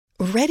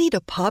Ready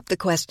to pop the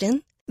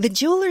question? The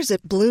jewelers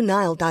at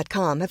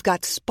BlueNile.com have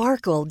got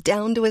sparkle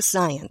down to a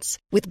science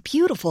with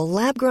beautiful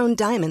lab-grown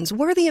diamonds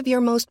worthy of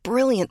your most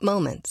brilliant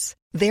moments.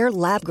 Their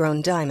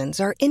lab-grown diamonds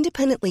are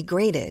independently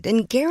graded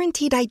and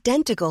guaranteed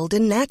identical to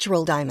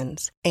natural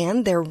diamonds,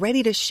 and they're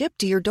ready to ship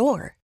to your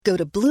door. Go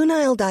to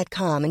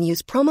BlueNile.com and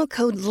use promo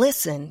code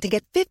LISTEN to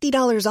get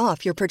 $50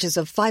 off your purchase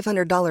of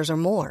 $500 or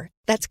more.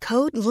 That's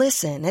code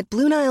LISTEN at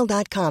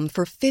BlueNile.com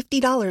for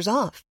 $50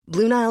 off.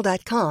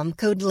 BlueNile.com,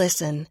 code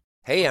LISTEN.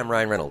 Hey, I'm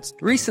Ryan Reynolds.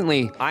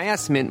 Recently, I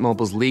asked Mint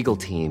Mobile's legal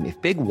team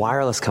if big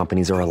wireless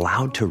companies are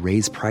allowed to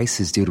raise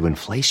prices due to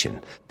inflation.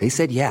 They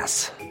said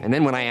yes. And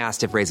then when I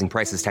asked if raising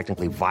prices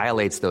technically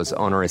violates those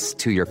onerous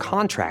two-year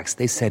contracts,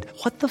 they said,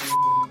 "What the f***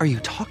 are you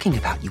talking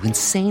about, you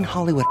insane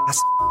Hollywood ass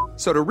f-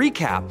 So to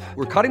recap,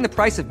 we're cutting the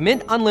price of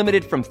Mint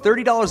Unlimited from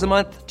 $30 a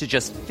month to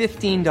just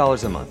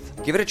 $15 a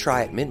month. Give it a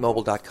try at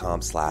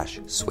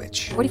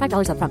mintmobile.com/switch.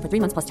 $45 up front for 3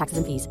 months plus taxes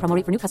and fees. Promo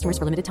rate for new customers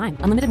for limited time.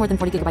 Unlimited more than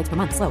 40 gigabytes per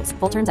month. Slows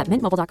full terms at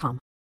mintmobile.com.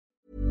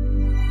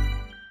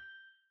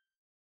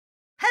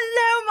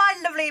 Hello, my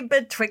lovely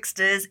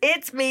betwixters.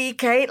 It's me,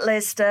 Kate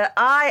Lister.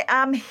 I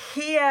am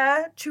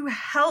here to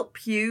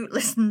help you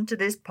listen to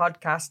this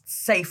podcast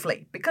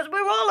safely because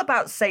we're all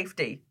about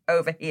safety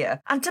over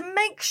here. And to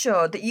make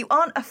sure that you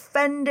aren't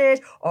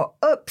offended or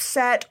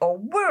upset or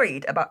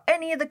worried about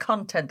any of the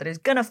content that is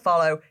going to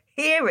follow,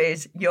 here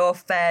is your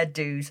fair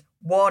dues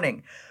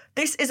warning.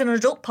 This is an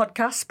adult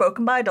podcast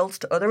spoken by adults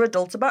to other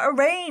adults about a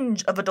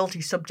range of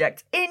adulty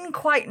subjects in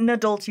quite an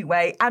adulty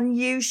way, and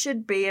you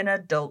should be an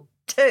adult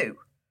too.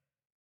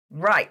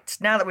 Right,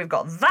 now that we've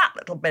got that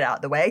little bit out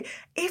of the way,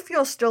 if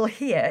you're still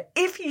here,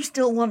 if you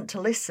still want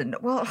to listen,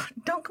 well,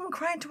 don't come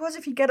crying to us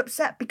if you get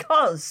upset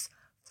because,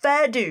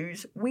 fair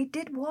dues, we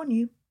did warn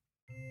you.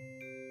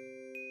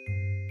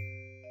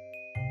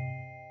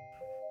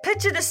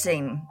 Picture the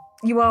scene.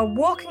 You are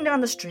walking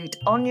down the street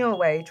on your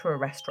way to a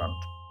restaurant,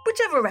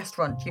 whichever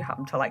restaurant you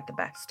happen to like the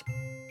best,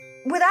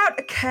 without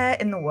a care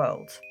in the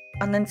world.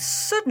 And then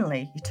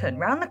suddenly you turn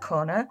round the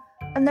corner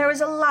and there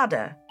is a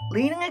ladder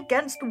leaning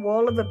against the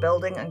wall of a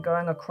building and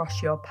going across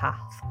your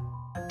path.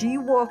 Do you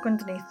walk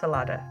underneath the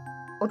ladder?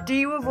 Or do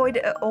you avoid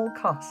it at all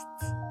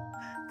costs?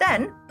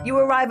 Then you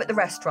arrive at the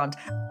restaurant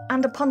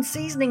and upon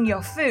seasoning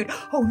your food,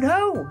 oh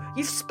no,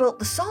 you've spilt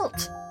the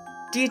salt.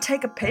 Do you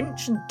take a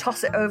pinch and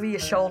toss it over your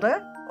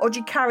shoulder? Or do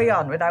you carry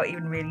on without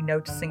even really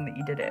noticing that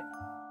you did it?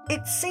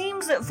 It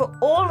seems that for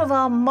all of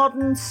our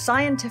modern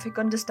scientific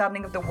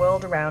understanding of the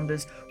world around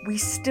us, we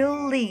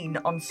still lean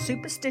on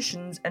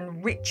superstitions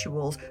and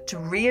rituals to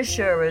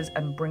reassure us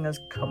and bring us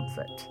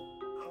comfort.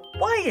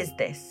 Why is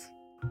this?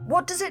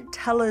 What does it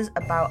tell us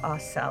about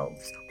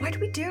ourselves? Why do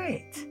we do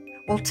it?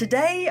 Well,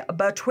 today,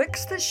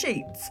 betwixt the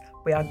sheets,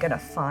 we are going to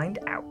find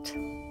out.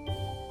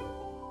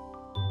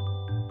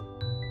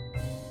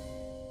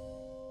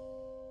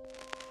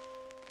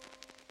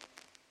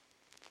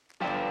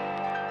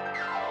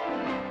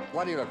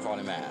 What do you look for in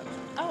a man?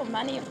 Oh,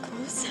 money, of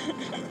course.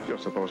 You're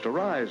supposed to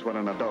rise when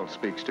an adult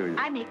speaks to you.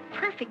 I make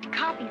perfect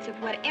copies of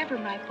whatever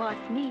my boss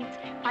needs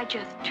by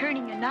just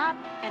turning a knob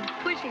and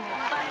pushing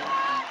a button.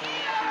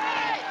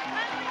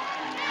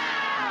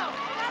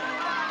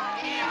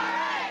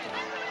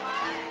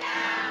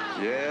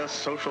 Yes,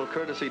 social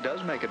courtesy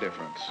does make a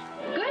difference.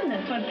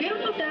 Goodness, what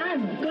beautiful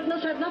diamonds.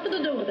 Goodness has nothing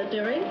to do with it,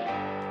 dearie.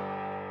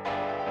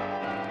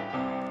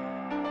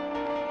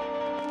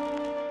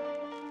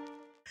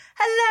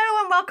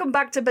 Hello and welcome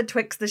back to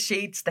Betwixt the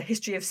Sheets, the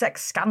history of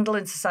sex scandal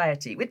in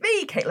society, with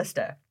me, Kate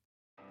Lister.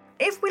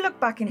 If we look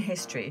back in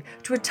history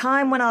to a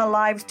time when our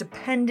lives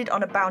depended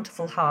on a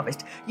bountiful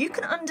harvest, you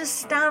can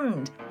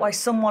understand why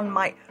someone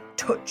might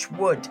touch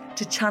wood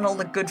to channel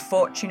the good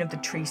fortune of the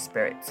tree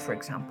spirits, for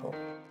example.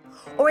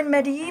 Or in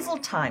medieval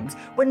times,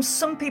 when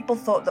some people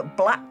thought that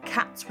black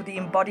cats were the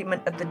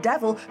embodiment of the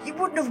devil, you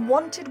wouldn't have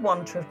wanted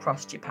one to have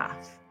crossed your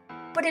path.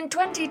 But in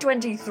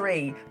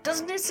 2023,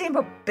 doesn't it seem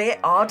a bit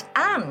odd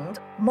and,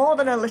 more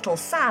than a little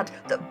sad,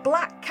 that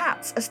black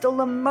cats are still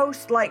the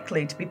most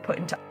likely to be put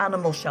into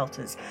animal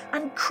shelters,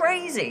 and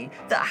crazy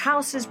that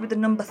houses with the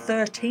number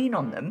 13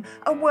 on them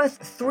are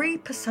worth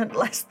 3%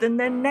 less than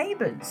their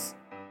neighbours?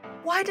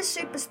 Why do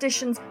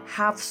superstitions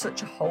have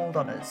such a hold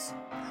on us?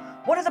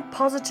 What are the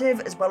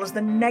positive as well as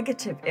the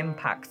negative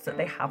impacts that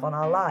they have on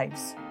our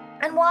lives?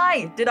 And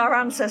why did our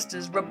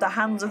ancestors rub the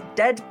hands of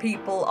dead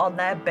people on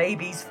their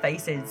babies'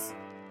 faces?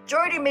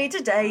 Joining me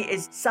today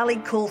is Sally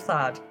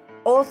Coulthard,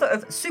 author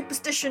of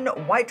Superstition,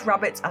 White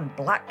Rabbits and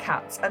Black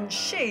Cats, and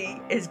she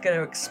is going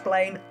to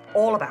explain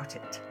all about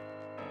it.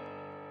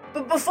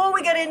 But before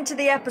we get into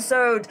the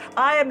episode,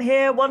 I am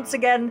here once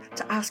again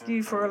to ask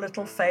you for a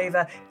little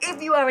favour.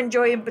 If you are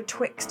enjoying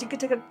Betwixt, you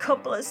could take a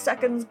couple of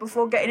seconds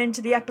before getting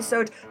into the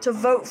episode to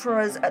vote for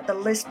us at the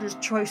Listener's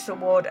Choice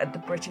Award at the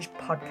British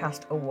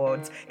Podcast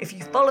Awards. If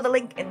you follow the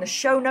link in the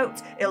show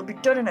notes, it'll be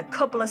done in a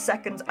couple of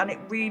seconds and it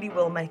really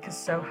will make us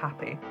so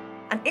happy.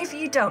 And if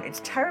you don't,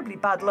 it's terribly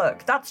bad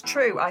luck. That's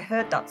true, I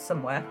heard that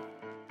somewhere.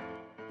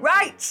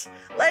 Right,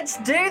 let's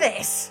do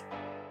this!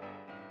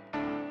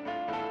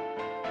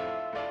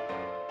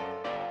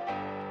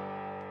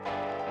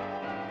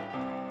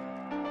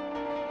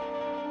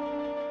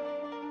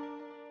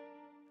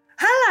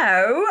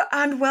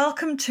 And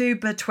welcome to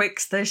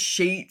Betwixt the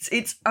Sheets.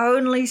 It's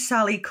only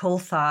Sally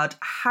Coulthard.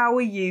 How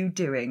are you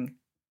doing?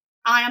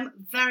 I am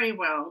very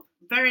well.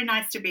 Very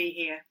nice to be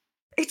here.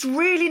 It's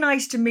really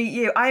nice to meet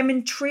you. I am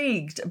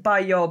intrigued by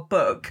your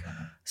book,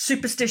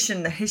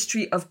 Superstition, The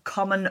History of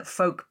Common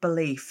Folk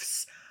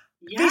Beliefs.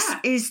 Yeah.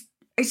 It's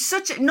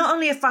such not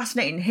only a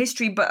fascinating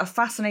history, but a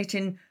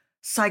fascinating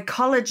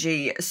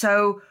psychology.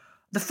 So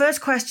the first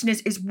question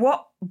is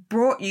what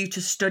brought you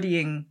to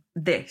studying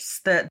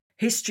this, the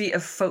history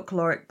of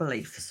folkloric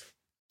beliefs?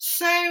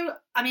 So,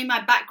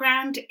 my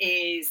background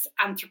is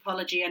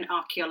anthropology and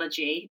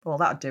archaeology. Well,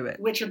 that'll do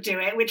it. Which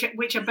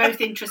are both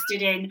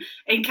interested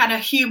in kind of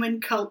human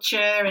culture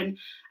and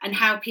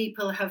how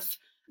people have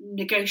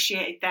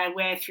negotiated their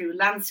way through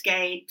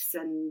landscapes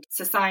and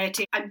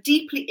society. I'm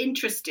deeply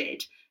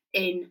interested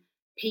in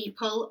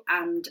people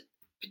and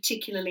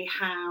particularly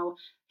how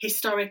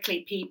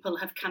historically people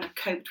have kind of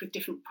coped with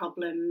different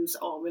problems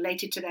or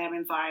related to their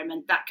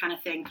environment, that kind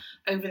of thing,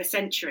 over the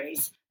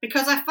centuries.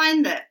 Because I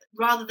find that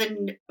rather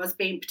than us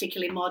being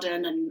particularly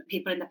modern and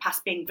people in the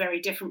past being very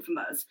different from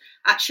us,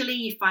 actually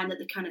you find that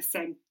the kind of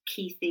same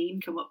key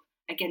theme come up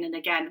again and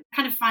again. I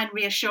kind of find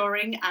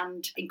reassuring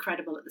and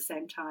incredible at the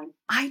same time.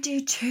 I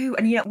do too.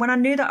 And when I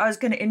knew that I was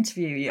going to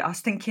interview you, I was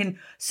thinking,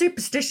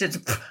 superstitions,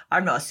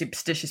 I'm not a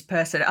superstitious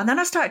person. And then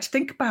I started to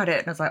think about it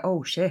and I was like,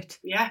 oh shit.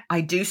 Yeah. I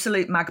do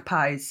salute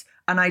magpies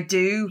and I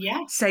do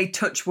say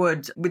touch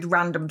wood with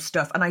random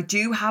stuff. And I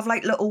do have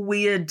like little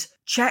weird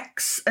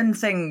checks and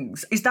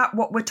things. Is that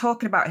what we're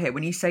talking about here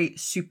when you say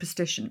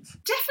superstitions?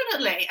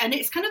 Definitely. And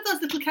it's kind of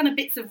those little kind of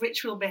bits of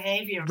ritual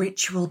behaviour.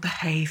 Ritual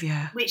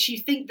behaviour. Which you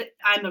think that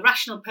I'm a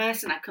rational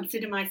person. I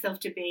consider myself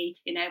to be,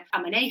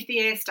 I'm an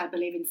atheist. I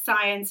believe in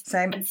science.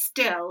 Same. And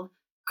still,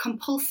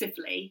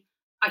 compulsively,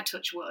 I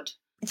touch wood.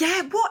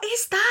 Yeah, what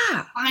is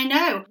that? I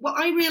know. What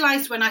I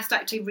realised when I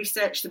started to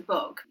research the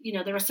book,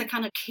 there are some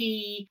kind of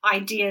key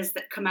ideas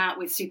that come out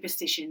with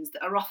superstitions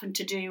that are often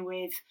to do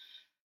with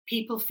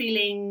people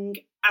feeling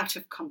out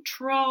of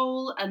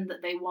control and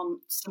that they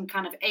want some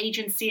kind of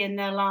agency in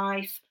their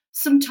life.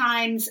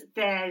 Sometimes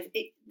there's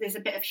a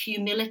bit of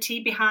humility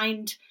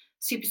behind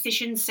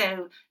superstition.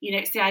 So,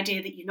 it's the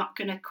idea that you're not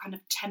going to kind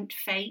of tempt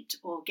fate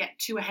or get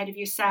too ahead of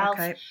yourself.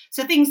 Okay.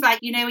 So things like,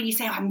 when you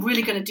say, I'm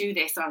really going to do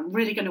this, or I'm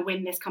really going to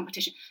win this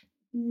competition.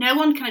 No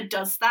one kind of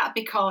does that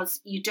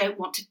because you don't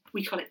want to,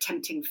 we call it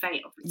tempting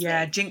fate, obviously.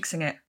 Yeah,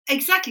 jinxing it.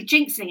 Exactly,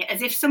 jinxing it,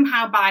 as if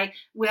somehow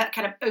we're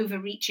kind of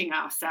overreaching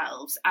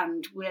ourselves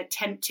and we're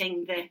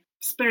tempting the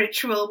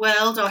spiritual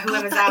world or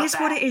whoever's out there. That is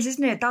what it is,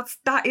 isn't it?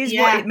 That is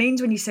what it means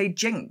when you say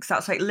jinx.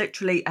 That's like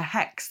literally a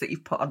hex that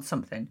you've put on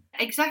something.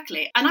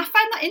 Exactly. And I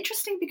find that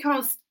interesting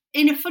because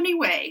in a funny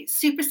way,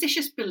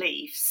 superstitious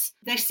beliefs,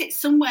 they sit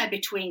somewhere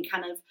between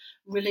kind of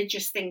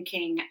religious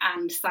thinking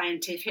and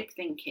scientific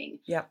thinking.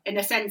 Yeah. In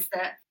the sense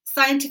that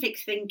scientific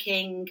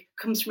thinking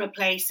comes from a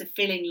place of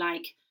feeling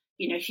like,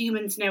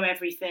 humans know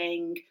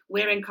everything,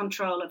 we're in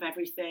control of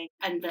everything,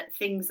 and that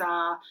things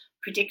are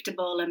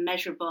predictable and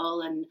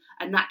measurable and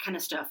that kind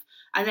of stuff.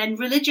 And then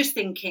religious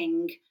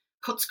thinking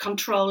puts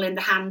control in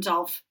the hand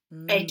of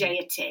a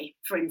deity,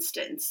 for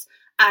instance.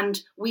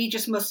 And we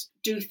just must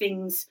do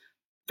things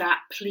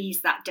that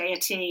please that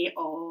deity,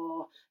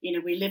 or,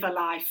 we live a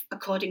life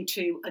according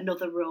to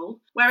another rule.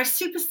 Whereas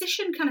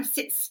superstition kind of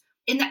sits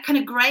in that kind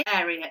of grey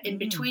area in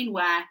between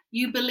where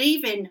you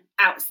believe in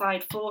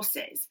outside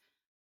forces,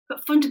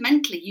 but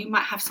fundamentally you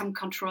might have some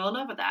control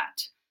over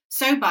that.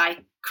 So by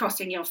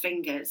crossing your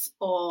fingers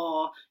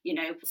or,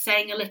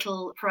 saying a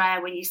little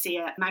prayer when you see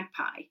a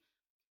magpie,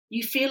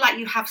 you feel like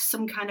you have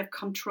some kind of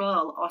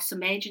control or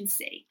some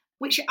agency,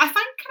 which I find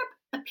kind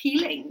of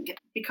appealing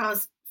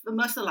because for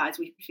most of our lives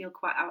we feel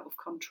quite out of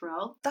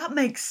control. That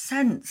makes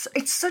sense.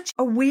 It's such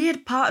a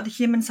weird part of the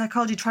human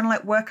psychology trying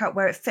to work out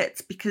where it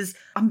fits, because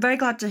I'm very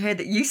glad to hear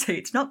that you say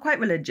it's not quite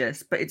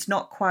religious, but it's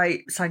not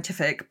quite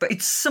scientific, but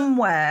it's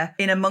somewhere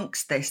in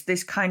amongst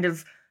this kind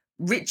of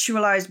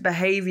ritualized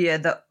behavior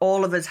that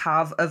all of us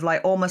have of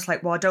almost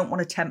well, I don't want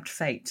to tempt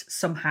fate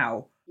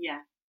somehow. Yeah.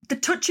 The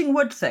touching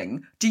wood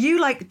thing, do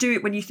you do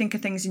it when you think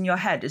of things in your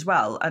head as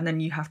well and then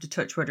you have to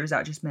touch wood, or is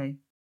that just me?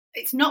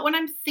 It's not when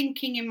I'm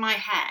thinking in my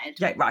head.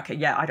 Yeah, right, okay,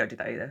 yeah, I don't do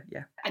that either,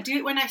 yeah. I do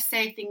it when I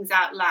say things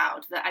out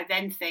loud that I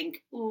then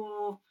think,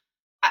 oh,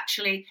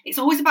 actually, it's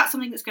always about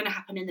something that's going to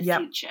happen in the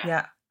future.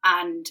 Yeah.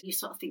 And you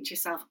sort of think to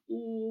yourself,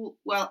 oh,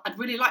 well, I'd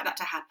really like that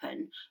to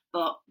happen,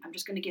 but I'm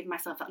just going to give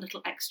myself that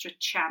little extra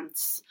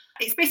chance.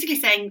 It's basically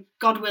saying,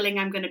 God willing,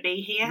 I'm going to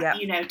be here,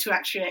 to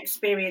actually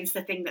experience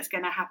the thing that's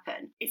going to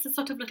happen. It's a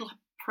sort of little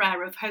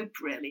prayer of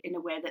hope, really, in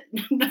a way that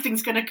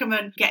nothing's going to come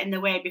and get in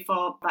the way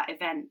before that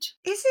event.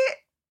 Is it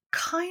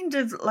kind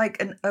of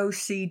like an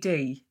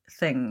OCD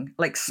thing,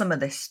 some of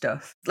this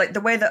stuff? The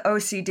way that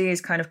OCD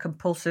is kind of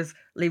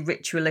compulsively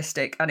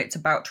ritualistic and it's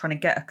about trying to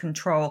get a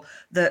control,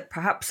 that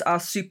perhaps our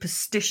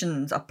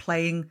superstitions are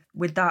playing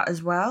with that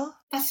as well?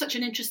 That's such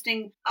an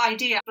interesting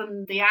idea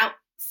from the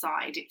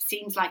side. It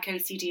seems like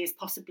OCD is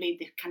possibly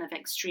the kind of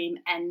extreme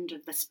end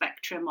of the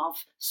spectrum of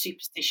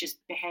superstitious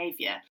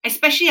behaviour,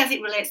 especially as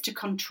it relates to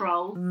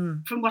control.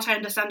 From what I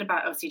understand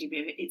about OCD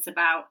behaviour, it's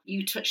about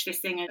you touch this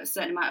thing a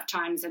certain amount of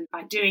times, and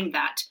by doing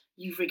that,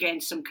 you've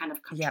regained some kind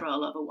of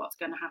control over what's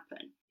going to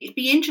happen. It'd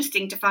be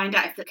interesting to find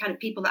out if the kind of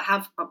people that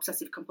have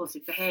obsessive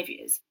compulsive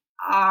behaviours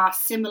are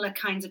similar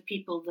kinds of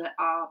people that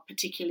are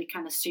particularly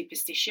kind of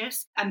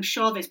superstitious. I'm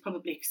sure there's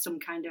probably some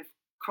kind of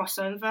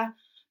crossover.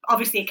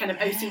 Obviously, kind of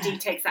OCD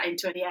takes that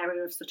into the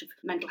area of sort of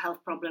mental health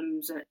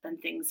problems and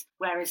things,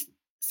 whereas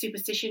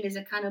superstition is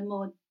a kind of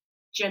more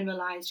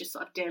generalised, just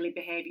sort of daily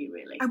behaviour,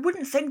 really. I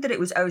wouldn't think that it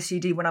was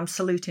OCD when I'm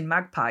saluting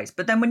magpies,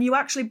 but then when you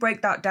actually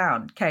break that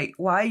down, Kate,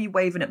 why are you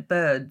waving at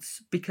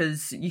birds?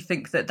 Because you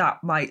think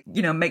that might,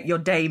 make your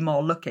day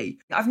more lucky.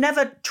 I've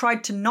never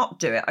tried to not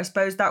do it. I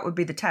suppose that would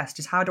be the test,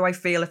 is how do I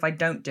feel if I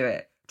don't do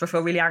it? Do I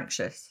feel really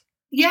anxious?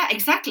 Yeah,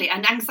 exactly.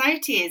 And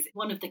anxiety is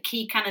one of the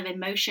key kind of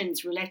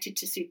emotions related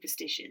to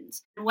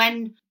superstitions.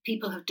 When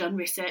people have done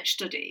research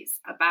studies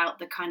about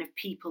the kind of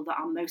people that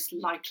are most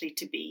likely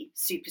to be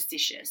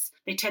superstitious,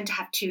 they tend to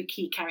have two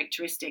key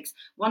characteristics.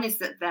 One is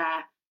that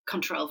they're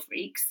control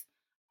freaks,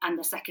 and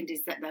the second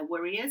is that they're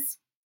worriers.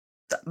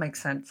 That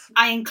makes sense.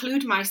 I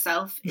include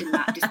myself in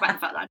that, despite the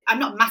fact that I'm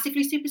not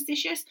massively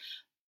superstitious,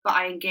 but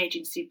I engage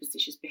in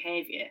superstitious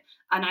behaviour.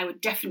 And I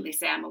would definitely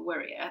say I'm a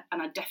worrier,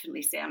 and I'd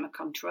definitely say I'm a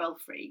control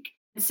freak.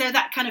 And so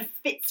that kind of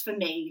fits for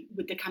me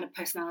with the kind of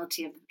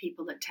personality of the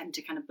people that tend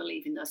to kind of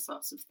believe in those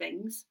sorts of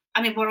things.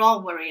 I mean, we're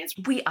all worriers.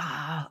 We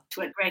are.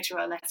 To a greater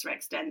or lesser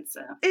extent,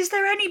 so. Is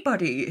there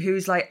anybody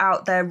who's like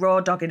out there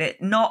raw dogging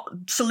it, not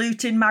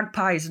saluting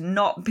magpies,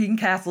 not being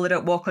careful they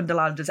don't walk under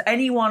ladders?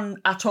 Anyone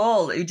at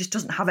all who just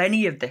doesn't have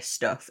any of this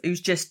stuff,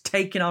 who's just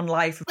taking on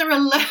life? There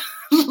are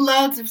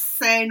loads of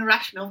sane,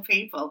 rational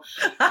people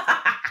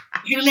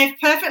who live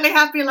perfectly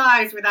happy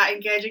lives without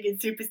engaging in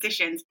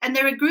superstitions. And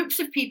there are groups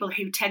of people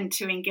who tend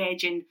to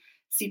engage in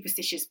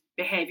superstitious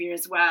behaviour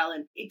as well.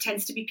 And it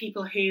tends to be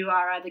people who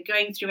are either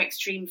going through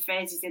extreme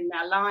phases in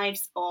their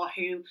lives or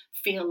who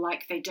feel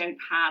like they don't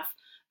have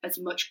as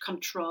much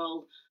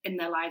control in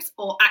their lives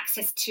or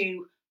access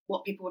to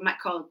what people might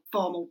call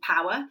formal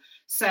power.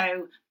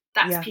 So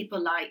that's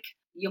people like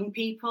young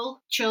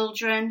people,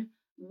 children,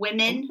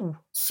 women,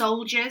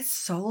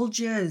 soldiers.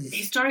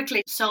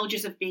 Historically,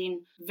 soldiers have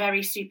been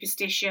very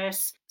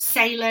superstitious.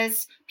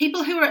 Sailors,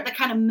 people who are at the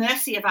kind of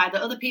mercy of either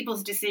other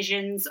people's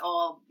decisions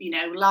or,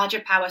 larger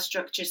power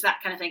structures,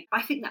 that kind of thing.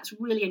 I think that's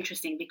really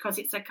interesting because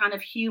it's a kind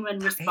of human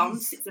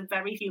response. It's a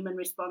very human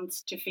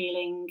response to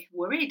feeling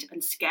worried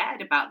and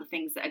scared about the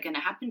things that are going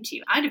to happen to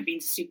you. I'd have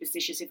been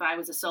superstitious if I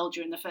was a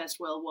soldier in the First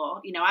World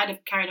War. I'd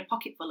have carried a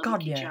pocket full of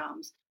lucky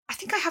charms. I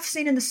think I have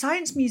seen in the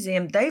Science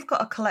Museum, they've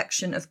got a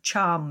collection of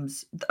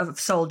charms of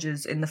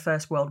soldiers in the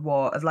First World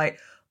War, of like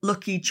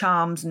lucky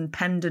charms and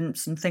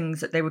pendants and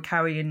things that they were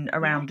carrying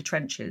around the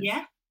trenches.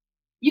 Yeah.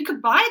 You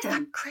could buy them.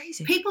 That's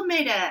crazy. People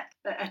made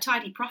a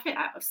tidy profit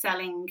out of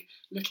selling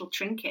little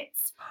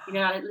trinkets.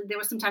 There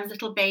were sometimes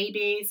little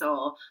babies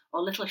or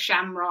little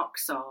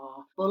shamrocks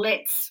or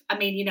bullets. I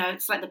mean,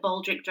 it's like the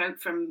Baldric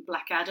joke from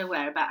Blackadder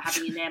about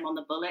having your name on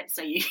the bullet,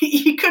 so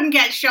you couldn't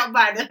get shot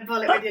by the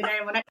bullet with your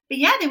name on it. But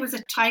yeah, there was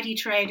a tidy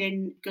trade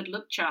in good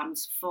luck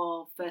charms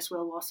for First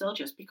World War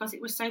soldiers because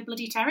it was so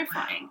bloody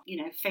terrifying,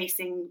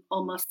 facing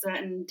almost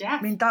certain death.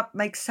 I mean, that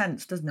makes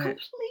sense, doesn't it?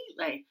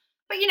 Completely.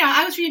 But,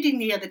 I was reading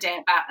the other day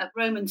about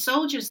Roman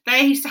soldiers. They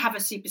used to have a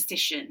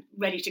superstition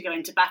ready to go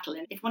into battle.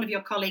 And if one of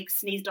your colleagues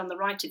sneezed on the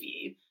right of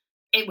you,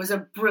 it was a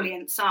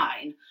brilliant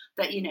sign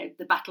that,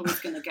 the battle was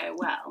going to go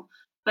well.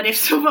 But if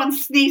someone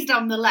sneezed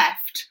on the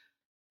left,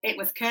 it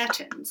was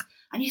curtains.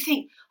 And you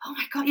think, oh,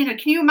 my God,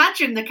 can you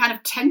imagine the kind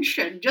of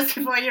tension just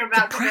before you're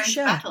about to go into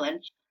battle? And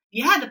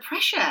the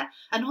pressure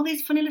and all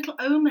these funny little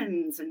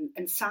omens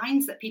and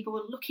signs that people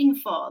were looking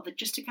for that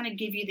just to kind of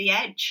give you the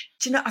edge.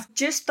 Do you know, I've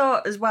just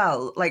thought as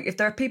well, like if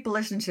there are people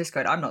listening to this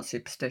going, I'm not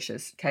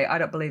superstitious, okay, I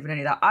don't believe in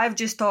any of that. I've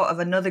just thought of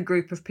another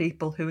group of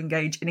people who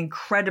engage in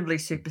incredibly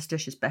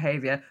superstitious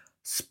behaviour,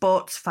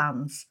 sports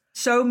fans.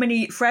 So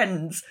many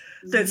friends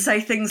that say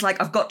things like,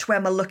 I've got to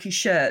wear my lucky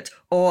shirt,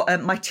 or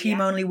my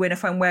team only win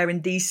if I'm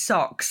wearing these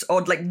socks,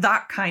 or like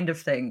that kind of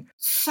thing.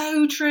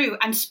 So true.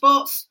 And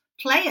sports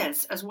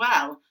players as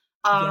well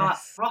are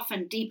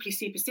often deeply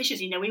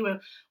superstitious.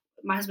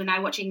 My husband and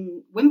I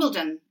watching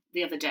Wimbledon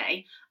the other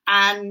day,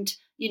 and,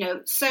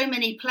 so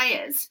many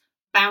players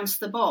bounce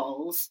the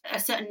balls a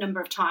certain number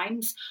of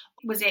times.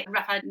 Was it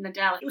Rafael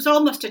Nadal? It was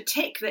almost a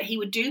tick that he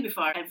would do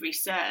before every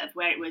serve,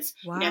 where it was,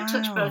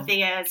 touch both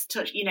ears,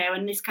 touch,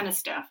 and this kind of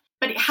stuff.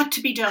 But it had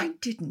to be done. I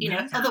didn't know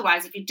that.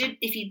 Otherwise,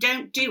 if you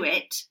don't do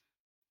it,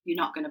 you're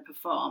not going to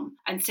perform.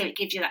 And so it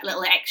gives you that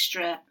little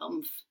extra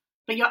oomph.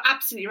 But you're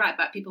absolutely right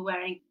about people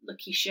wearing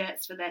lucky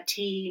shirts for their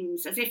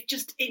teams, as if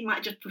it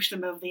might just push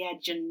them over the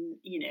edge and,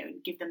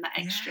 give them that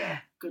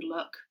extra good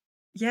luck.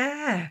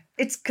 Yeah,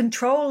 it's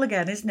control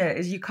again, isn't it?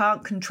 Is you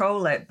can't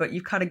control it, but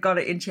you kind of got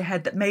it into your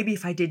head that maybe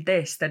if I did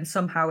this, then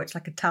somehow it's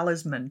like a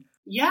talisman.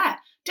 Yeah,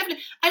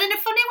 definitely. And in a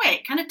funny way,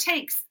 it kind of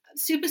takes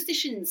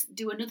Superstitions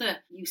do another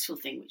useful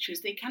thing, which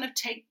is they kind of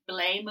take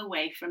blame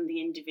away from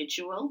the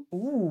individual.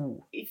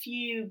 Ooh. If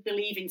you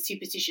believe in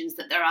superstitions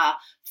that there are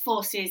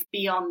forces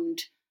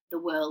beyond the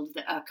world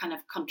that are kind of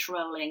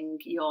controlling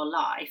your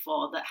life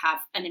or that have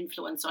an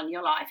influence on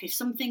your life, if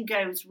something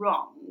goes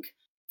wrong,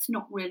 it's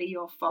not really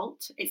your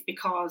fault. It's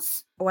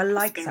because I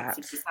like the spirits that.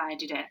 have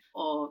decided it,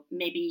 or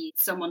maybe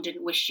someone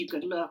didn't wish you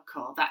good luck,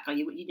 or that guy,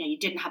 you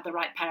didn't have the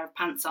right pair of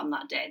pants on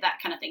that day. That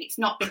kind of thing. It's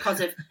not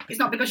because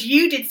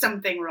you did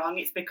something wrong.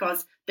 It's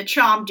because the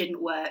charm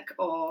didn't work,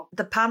 or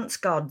the pants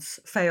gods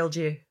failed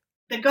you.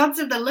 The gods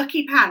of the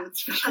lucky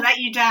pants let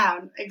you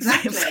down.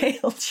 Exactly. They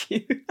failed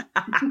you.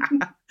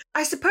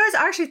 I suppose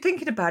actually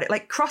thinking about it,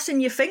 like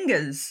crossing your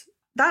fingers,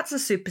 that's a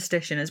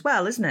superstition as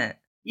well, isn't it?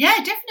 Yeah,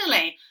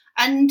 definitely.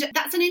 And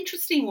that's an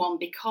interesting one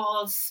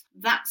because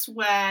that's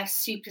where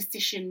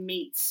superstition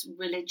meets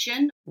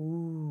religion.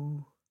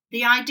 Ooh.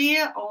 The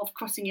idea of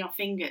crossing your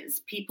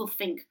fingers, people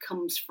think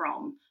comes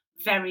from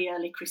very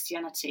early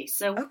Christianity.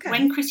 So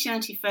when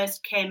Christianity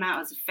first came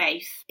out as a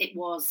faith, it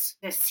was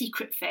a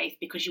secret faith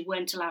because you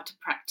weren't allowed to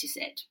practice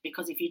it,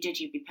 because if you did,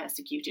 you'd be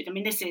persecuted. I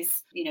mean, this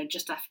is,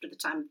 just after the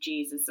time of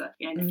Jesus,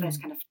 in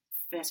the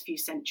first few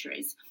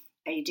centuries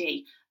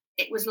AD.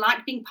 It was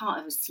like being part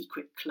of a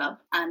secret club.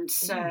 And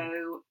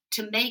so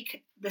to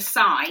make the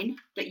sign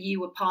that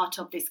you were part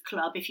of this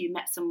club, if you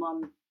met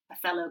a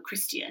fellow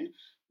Christian,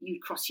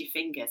 you'd cross your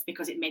fingers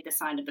because it made the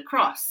sign of the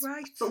cross.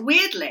 Right. But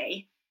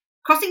weirdly,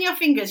 crossing your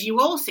fingers, you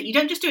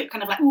don't just do it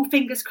kind of like, oh,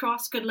 fingers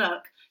crossed, good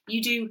luck.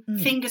 You do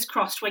fingers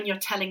crossed when you're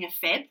telling a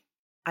fib.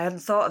 I hadn't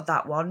thought of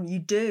that one. You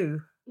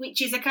do.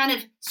 Which is a kind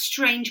of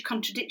strange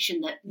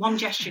contradiction that one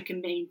gesture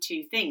can mean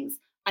two things.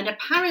 And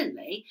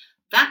apparently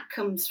that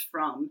comes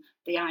from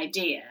the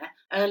idea,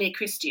 early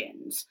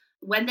Christians,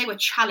 when they were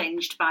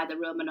challenged by the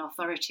Roman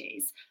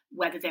authorities,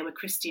 whether they were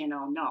Christian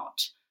or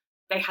not,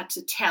 they had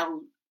to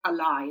tell a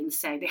lie and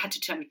say, they had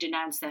to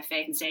denounce their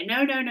faith and say, no,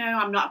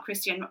 I'm not a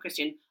Christian, I'm not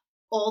Christian,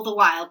 all the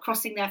while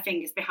crossing their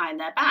fingers behind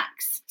their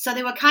backs. So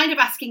they were kind of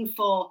asking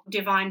for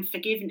divine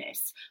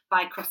forgiveness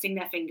by crossing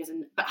their fingers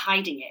but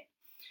hiding it.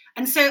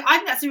 And so I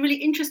think that's a really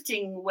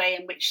interesting way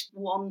in which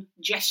one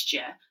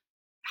gesture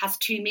has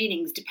two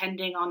meanings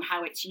depending on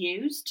how it's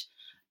used.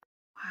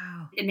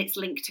 Wow. And it's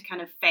linked to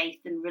kind of faith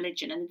and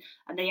religion and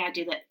the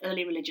idea that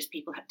early religious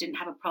people didn't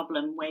have a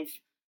problem with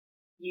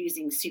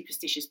using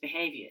superstitious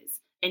behaviours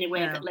in a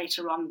way that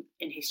later on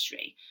in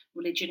history,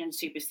 religion and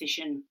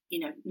superstition,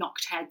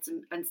 knocked heads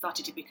and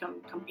started to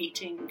become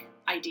competing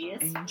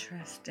ideas.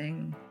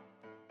 Interesting.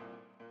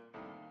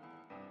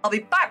 I'll be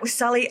back with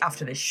Sally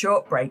after this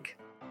short break.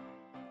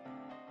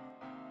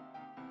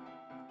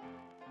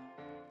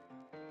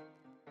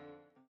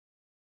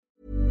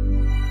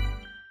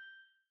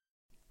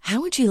 How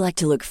would you like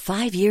to look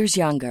 5 years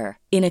younger?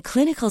 In a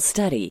clinical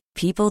study,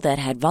 people that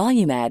had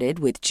volume added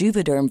with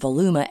Juvederm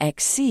Voluma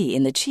XC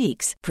in the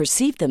cheeks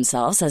perceived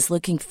themselves as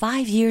looking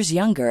 5 years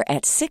younger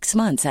at 6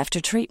 months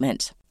after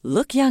treatment.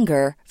 Look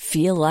younger,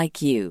 feel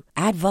like you.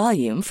 Add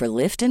volume for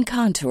lift and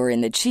contour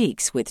in the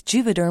cheeks with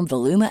Juvederm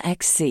Voluma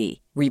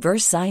XC.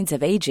 Reverse signs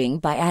of aging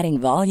by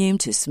adding volume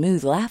to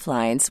smooth laugh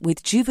lines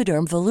with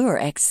Juvederm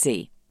Volure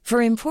XC.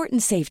 For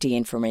important safety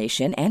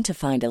information and to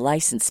find a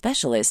licensed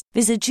specialist,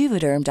 visit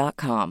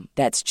Juvederm.com.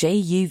 That's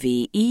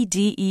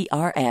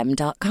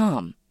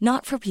JUVEDERM.com.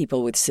 Not for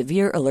people with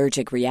severe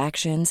allergic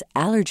reactions,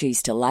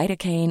 allergies to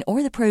lidocaine,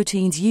 or the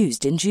proteins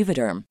used in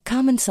Juvederm.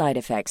 Common side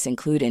effects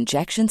include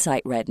injection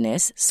site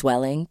redness,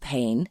 swelling,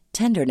 pain,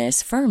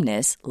 tenderness,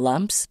 firmness,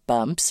 lumps,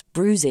 bumps,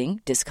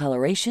 bruising,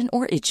 discoloration,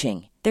 or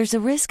itching. There's a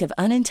risk of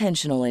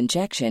unintentional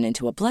injection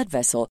into a blood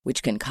vessel,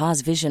 which can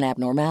cause vision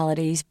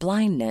abnormalities,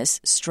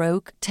 blindness,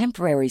 stroke,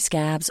 temporary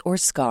scabs, or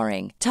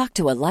scarring. Talk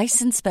to a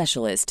licensed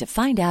specialist to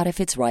find out if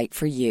it's right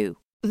for you.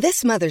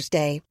 This Mother's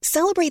Day,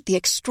 celebrate the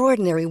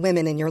extraordinary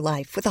women in your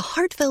life with a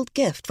heartfelt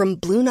gift from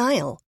Blue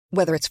Nile.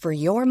 Whether it's for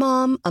your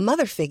mom, a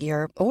mother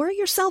figure, or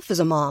yourself as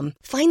a mom,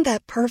 find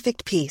that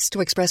perfect piece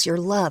to express your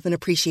love and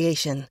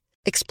appreciation.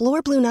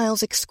 Explore Blue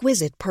Nile's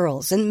exquisite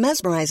pearls and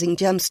mesmerizing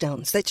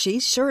gemstones that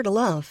she's sure to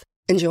love.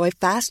 Enjoy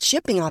fast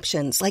shipping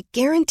options like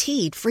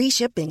guaranteed free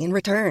shipping and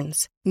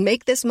returns.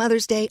 Make this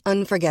Mother's Day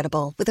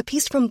unforgettable with a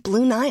piece from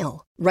Blue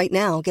Nile. Right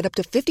now, get up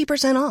to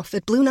 50% off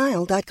at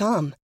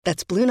BlueNile.com.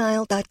 That's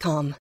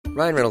BlueNile.com.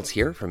 Ryan Reynolds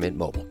here from Mint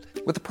Mobile.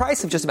 With the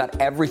price of just about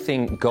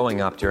everything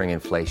going up during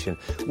inflation,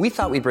 we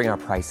thought we'd bring our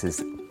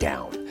prices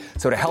down.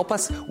 So to help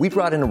us, we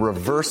brought in a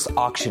reverse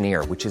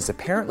auctioneer, which is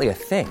apparently a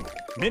thing.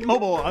 Mint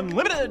Mobile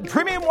Unlimited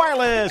Premium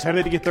Wireless. How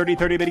to get 30,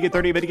 30, bit to get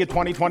 30, bit to get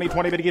 20, 20,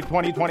 20, bit to get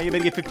 20, 20, bit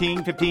to get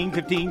 15, 15,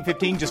 15,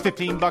 15, just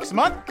 $15 a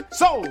month?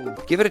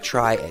 Sold! Give it a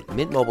try at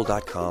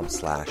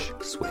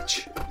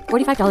mintmobile.com/switch.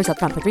 $45 up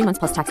front for 3 months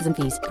plus taxes and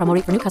fees. Promo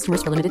rate for new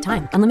customers for limited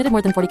time. Unlimited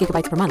more than 40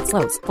 gigabytes per month.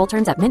 Slows full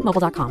terms at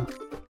mintmobile.com.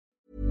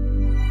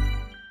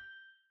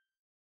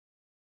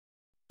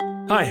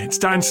 Hi, it's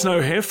Dan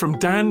Snow here from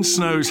Dan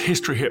Snow's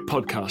History Hit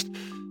podcast.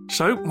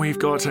 So, we've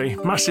got a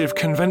massive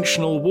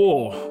conventional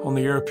war on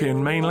the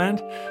European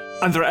mainland,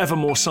 and there are ever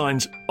more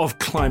signs of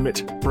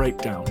climate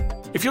breakdown.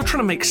 If you're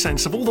trying to make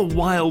sense of all the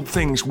wild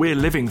things we're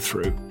living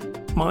through,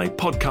 my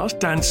podcast,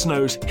 Dan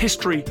Snow's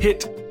History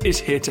Hit, is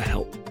here to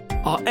help.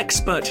 Our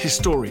expert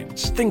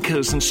historians,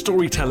 thinkers and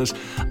storytellers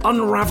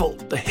unravel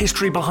the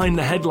history behind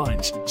the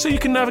headlines so you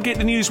can navigate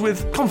the news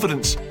with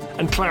confidence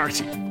and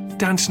clarity.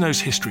 Dan Snow's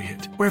History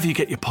Hit, wherever you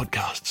get your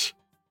podcasts.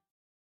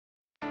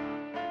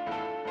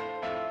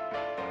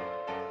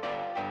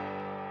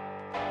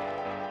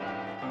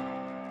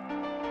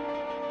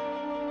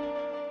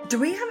 Do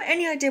we have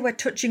any idea where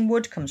touching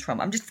wood comes from?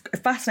 I'm just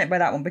fascinated by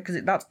that one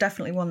because that's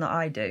definitely one that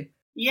I do.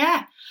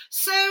 Yeah.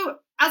 So,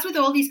 as with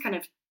all these kind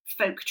of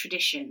folk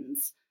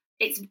traditions,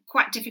 it's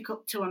quite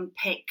difficult to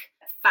unpick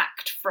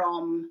fact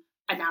from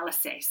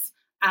analysis.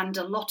 And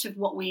a lot of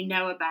what we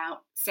know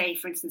about, say,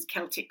 for instance,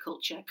 Celtic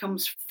culture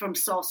comes from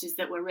sources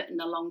that were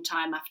written a long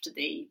time after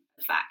the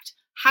fact.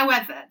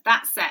 However,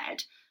 that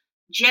said,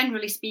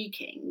 generally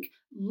speaking,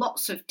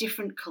 lots of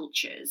different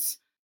cultures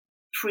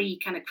pre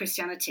kind of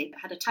Christianity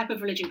had a type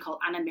of religion called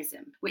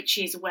animism, which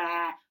is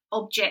where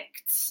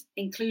objects,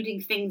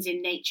 including things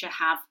in nature,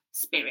 have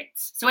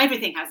spirits. So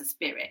everything has a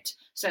spirit.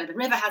 So the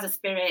river has a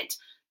spirit,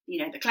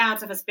 the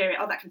clouds have a spirit,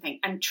 all that kind of thing.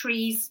 And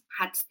trees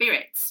had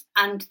spirits.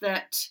 And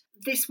that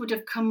this would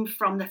have come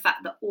from the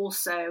fact that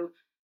also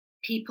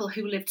people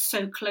who lived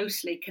so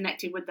closely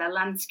connected with their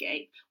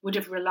landscape would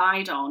have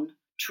relied on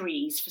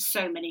trees for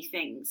so many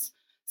things.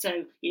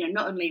 So,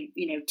 not only,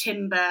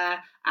 timber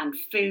and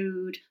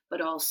food, but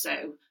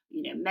also,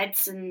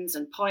 medicines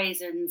and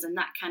poisons and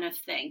that kind of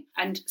thing.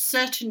 And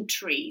certain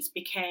trees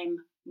became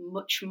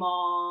much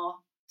more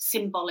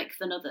symbolic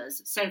than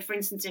others. So, for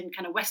instance, in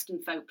kind of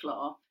Western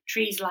folklore,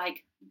 trees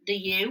like the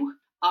yew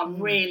are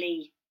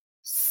really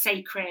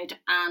sacred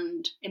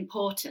and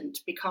important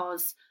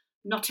because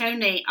not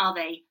only are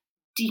they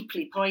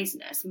deeply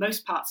poisonous,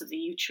 most parts of the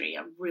yew tree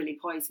are really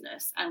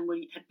poisonous and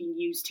have been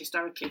used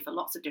historically for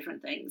lots of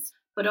different things,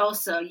 but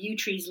also yew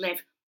trees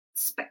live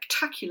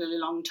spectacularly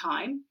long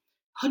time,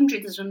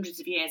 hundreds and hundreds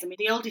of years. I mean,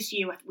 the oldest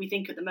yew we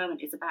think at the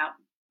moment is about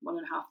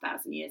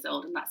 1,500 years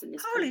old, and that's in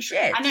this Holy country.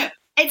 shit. I know.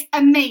 It's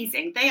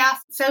amazing. They are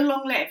so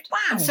long-lived. Wow.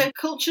 And so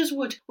cultures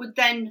would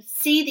then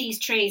see these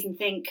trees and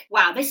think,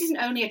 wow, this isn't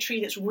only a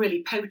tree that's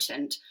really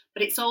potent,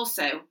 but it's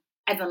also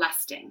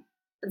everlasting.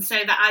 And so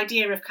that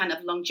idea of kind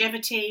of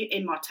longevity,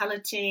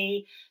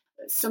 immortality,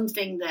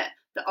 something that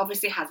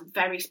obviously has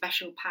very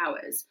special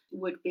powers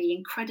would be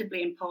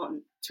incredibly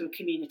important to a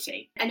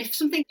community. And if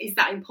something is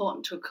that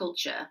important to a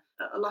culture,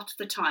 a lot of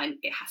the time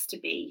it has to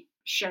be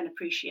shown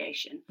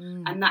appreciation.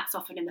 And that's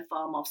often in the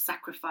form of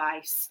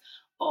sacrifice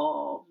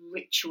or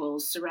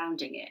rituals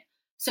surrounding it.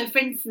 So, for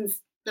instance,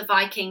 the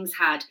Vikings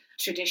had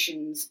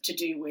traditions to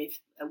do with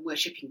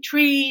worshipping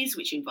trees,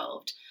 which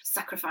involved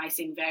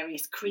sacrificing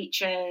various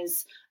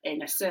creatures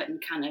in a certain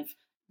kind of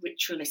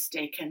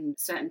ritualistic and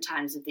certain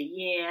times of the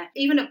year.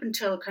 Even up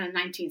until kind of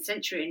 19th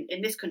century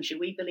in this country,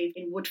 we believed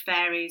in wood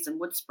fairies and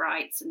wood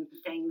sprites and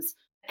things.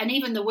 And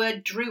even the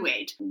word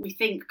druid, we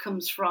think,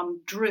 comes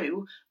from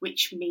dru,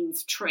 which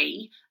means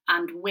tree,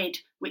 and wid,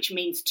 which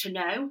means to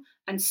know.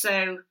 And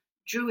so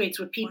druids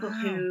were people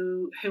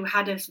who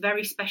had a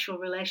very special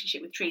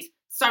relationship with trees.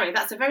 Sorry,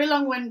 that's a very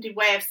long-winded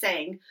way of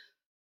saying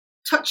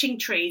touching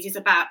trees is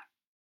about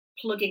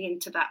plugging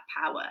into that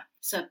power.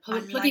 So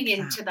plugging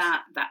into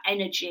that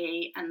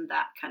energy and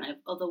that kind of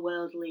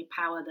otherworldly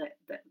power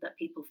that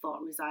people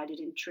thought resided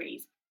in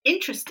trees.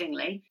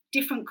 Interestingly,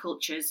 different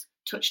cultures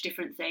touch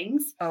different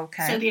things.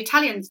 Okay. So the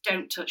Italians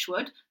don't touch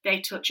wood, they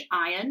touch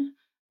iron.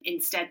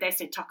 Instead, they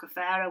say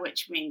toccafera,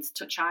 which means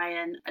touch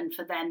iron. And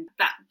for them,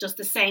 that does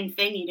the same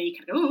thing. You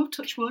can go,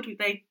 touch wood,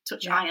 they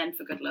touch iron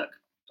for good luck.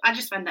 I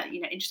just find that,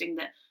 interesting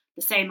that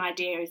the same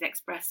idea is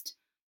expressed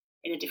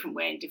in a different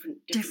way in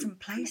different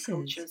places.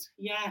 Cultures.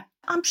 Yeah.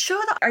 I'm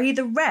sure that I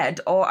either read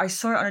or I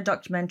saw it on a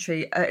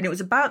documentary and it was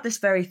about this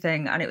very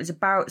thing, and it was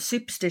about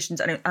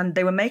superstitions, and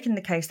they were making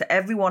the case that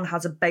everyone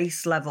has a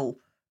base level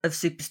of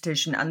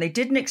superstition, and they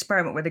did an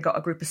experiment where they got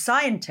a group of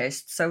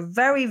scientists, so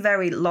very,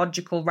 very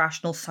logical,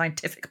 rational,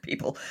 scientific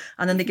people,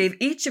 and then they gave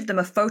each of them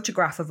a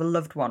photograph of a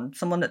loved one,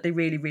 someone that they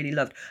really, really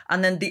loved,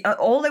 and then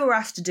all they were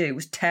asked to do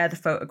was tear the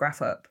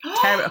photograph up,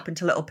 tear it up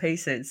into little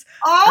pieces,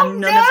 and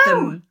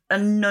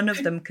none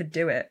of them could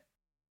do it.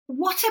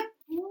 What a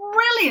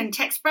brilliant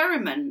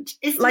experiment!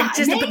 Isn't that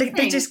amazing? But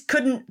they just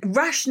couldn't.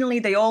 Rationally,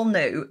 they all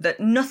knew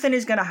that nothing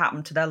is going to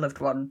happen to their loved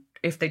one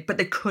but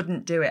they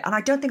couldn't do it, and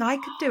I don't think I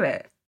could do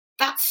it.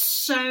 That's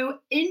so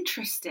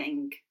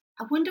interesting.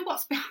 I wonder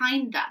what's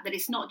behind that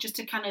it's not just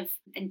a kind of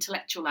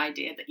intellectual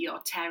idea that you're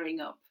tearing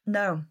up.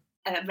 No.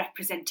 A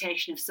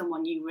representation of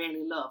someone you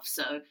really love.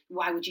 So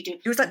why would you do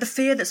it? It was like the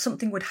fear that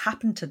something would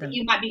happen to them.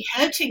 You might be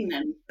hurting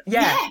them.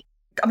 Yeah.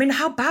 I mean,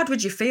 how bad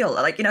would you feel?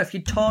 Like, if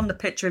you'd torn the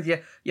picture of your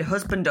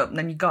husband up and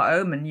then you got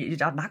home and you'd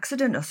had an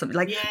accident or something.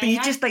 They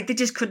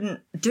just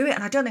couldn't do it.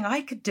 And I don't think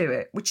I could do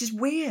it, which is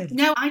weird.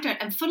 No, I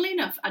don't. And funnily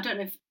enough, I don't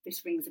know if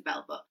this rings a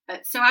bell,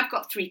 but so I've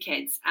got 3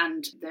 kids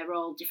and they're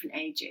all different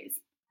ages.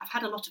 I've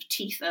had a lot of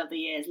teeth over the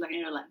years, like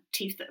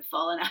teeth that have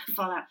fallen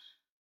out.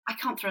 I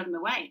can't throw them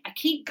away. I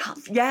keep them.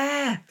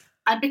 Yeah.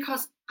 And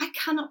because I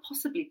cannot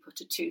possibly put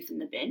a tooth in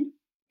the bin.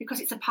 because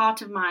it's a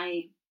part of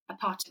my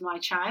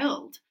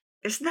child.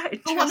 Isn't that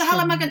interesting? But what the hell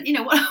am I going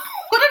to, what am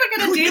I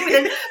going to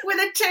do with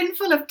a tin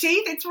full of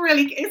teeth? It's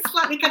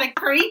slightly kind of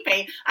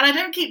creepy. And I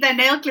don't keep their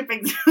nail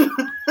clippings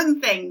and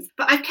things.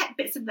 But I've kept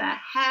bits of their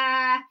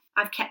hair.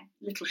 I've kept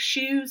little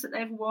shoes that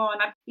they've worn.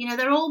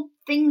 They're all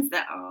things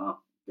that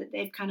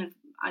they've kind of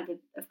either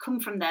have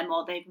come from them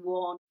or they've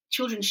worn.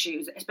 Children's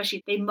shoes,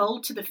 especially, they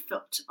mould to the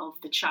foot of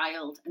the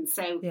child. And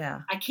so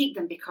I keep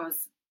them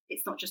because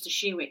it's not just a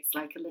shoe, it's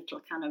like a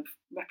little kind of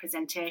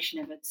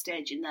representation of a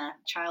stage in their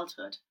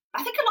childhood.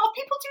 I think a lot of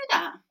people do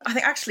that. I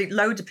think actually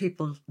loads of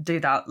people do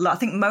that. I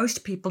think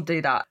most people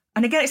do that.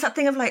 And again, it's that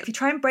thing of like, if you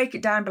try and break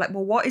it down, be like,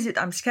 well, what is it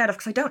that I'm scared of?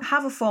 Because I don't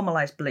have a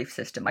formalised belief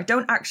system. I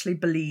don't actually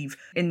believe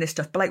in this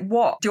stuff. But like,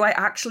 what? Do I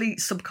actually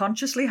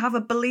subconsciously have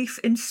a belief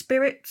in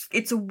spirits?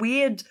 It's a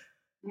weird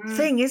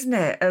thing, isn't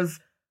it?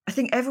 I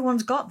think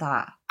everyone's got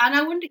that. And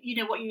I wonder,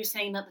 what you were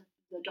saying about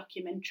the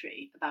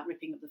documentary about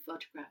ripping up the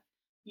photograph.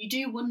 You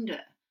do wonder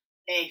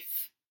if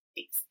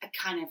it's a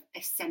kind of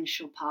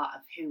essential part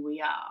of who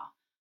we are.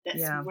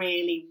 That's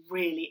really,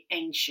 really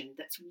ancient,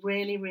 that's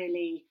really,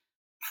 really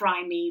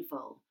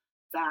primeval,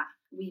 that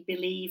we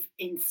believe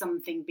in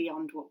something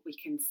beyond what we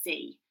can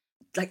see.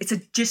 Like, it's a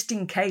just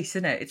in case,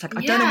 isn't it? It's like,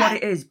 I don't know what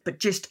it is, but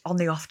just on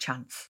the off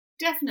chance.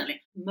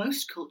 Definitely.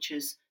 Most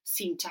cultures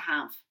seem to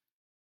have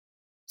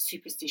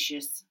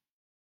superstitious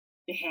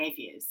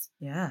behaviours,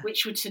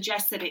 which would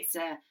suggest that it's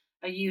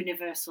a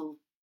universal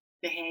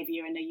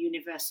behaviour and a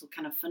universal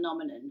kind of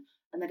phenomenon,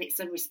 and that it's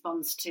a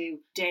response to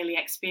daily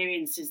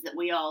experiences that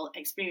we all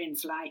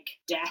experience, like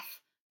death,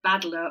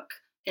 bad luck,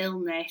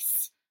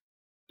 illness,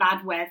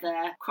 bad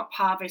weather, crop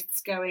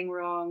harvests going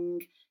wrong,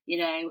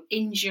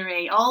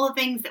 injury, all the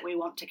things that we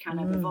want to kind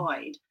of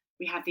avoid.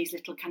 We have these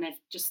little kind of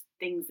just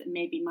things that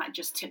maybe might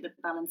just tip the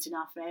balance in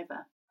our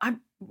favour. I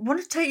want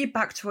to take you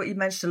back to what you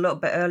mentioned a little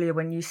bit earlier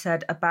when you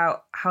said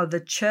about how the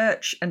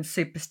church and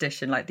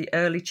superstition, like the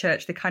early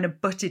church, they kind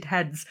of butted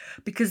heads,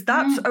 because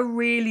that's a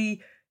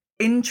really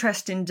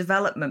interesting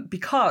development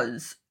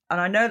because, and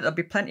I know there'll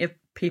be plenty of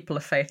people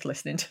of faith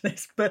listening to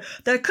this, but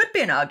there could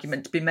be an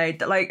argument to be made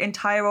that like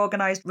entire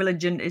organised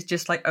religion is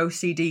just like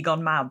OCD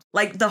gone mad.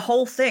 Like the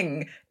whole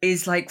thing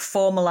is like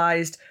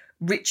formalised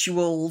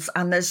rituals,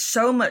 and there's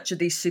so much of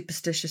these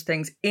superstitious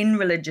things in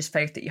religious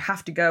faith that you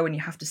have to go and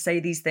you have to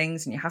say these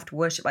things and you have to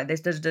worship like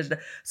this.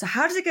 So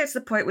how does it get to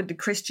the point with the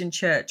Christian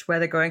church where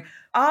they're going,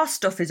 our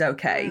stuff is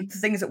okay, the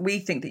things that we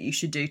think that you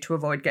should do to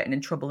avoid getting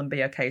in trouble and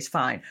be okay is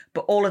fine,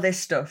 but all of this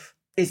stuff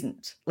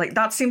isn't? Like,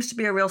 that seems to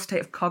be a real state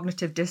of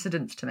cognitive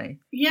dissidence to me.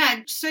 Yeah,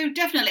 so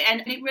definitely,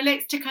 and it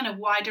relates to kind of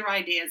wider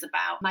ideas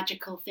about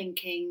magical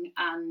thinking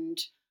and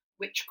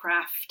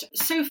witchcraft.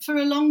 So for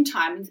a long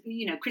time,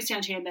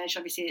 Christianity emerged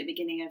obviously at the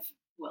beginning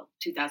of,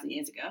 2,000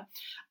 years ago.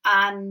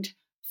 And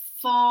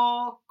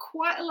for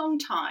quite a long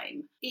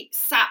time, it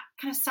sat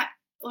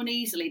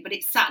uneasily, but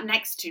it sat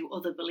next to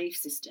other belief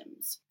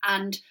systems.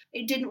 And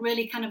it didn't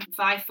really kind of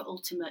vie for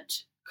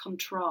ultimate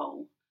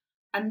control.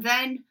 And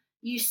then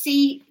you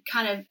see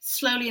kind of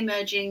slowly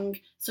emerging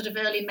sort of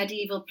early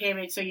medieval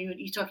period, so you're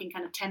talking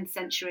kind of 10th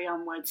century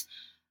onwards,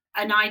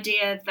 an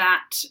idea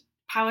that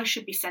power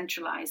should be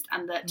centralised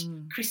and that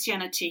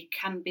Christianity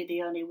can be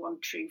the only one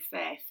true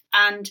faith.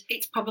 And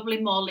it's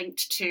probably more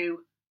linked to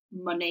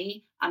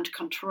money and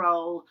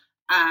control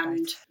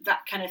and that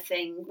kind of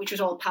thing, which was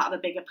all part of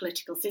a bigger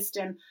political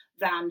system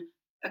than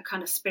a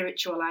kind of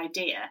spiritual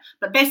idea.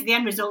 But basically the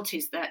end result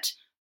is that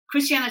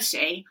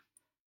Christianity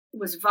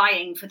was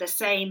vying for the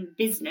same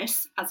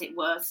business as it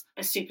was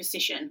as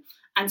superstition.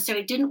 And so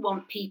it didn't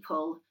want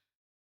people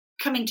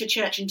coming to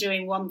church and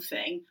doing one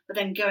thing, but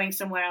then going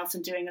somewhere else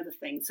and doing other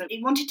things. So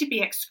it wanted to be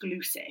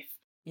exclusive.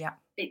 Yeah.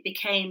 It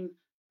became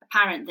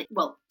apparent that,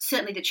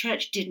 certainly the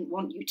church didn't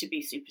want you to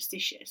be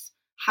superstitious.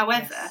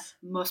 However,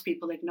 most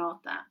people ignored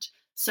that.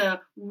 So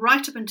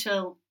right up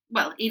until,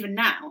 even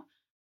now,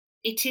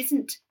 it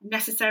isn't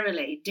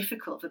necessarily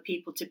difficult for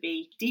people to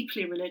be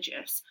deeply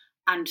religious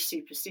and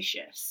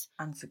superstitious.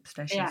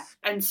 Yeah.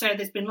 And so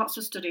there's been lots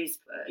of studies,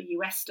 a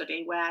US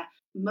study, where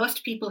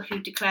most people who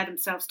declare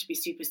themselves to be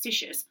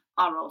superstitious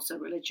are also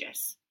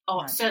religious,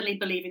 or certainly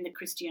believe in the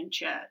Christian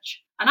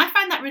church. And I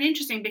find that really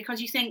interesting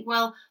because you think,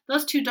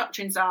 those two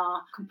doctrines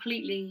are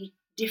completely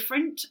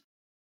different.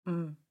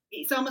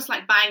 It's almost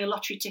like buying a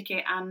lottery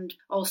ticket and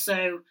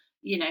also,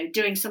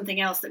 doing something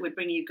else that would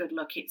bring you good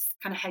luck. It's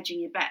kind of hedging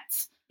your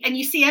bets. And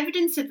you see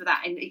evidence of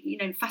that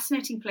in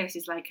fascinating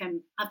places like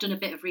I've done a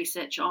bit of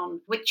research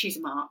on witches'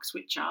 marks,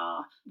 which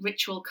are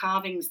ritual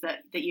carvings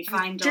that you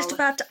find. Just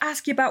about to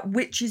ask you about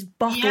witches'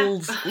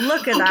 bottles. Yeah.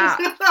 Look at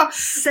that.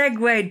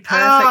 Segued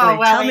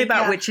perfectly. Tell me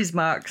about witches'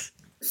 marks.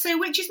 So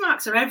witches'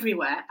 marks are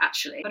everywhere,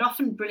 actually, but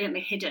often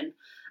brilliantly hidden.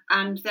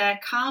 And they're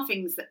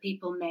carvings that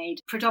people made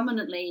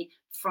predominantly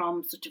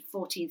from sort of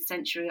 14th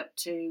century up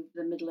to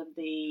the middle of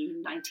the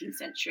 19th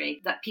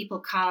century, that people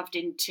carved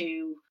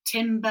into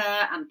timber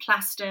and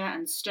plaster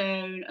and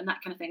stone and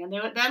that kind of thing. And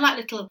they're like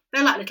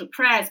little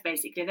prayers,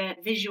 basically. They're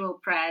visual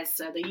prayers.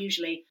 So they're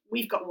usually,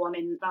 we've got one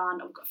in the barn,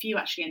 we've got a few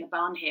actually in the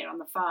barn here on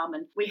the farm,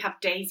 and we have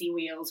daisy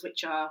wheels,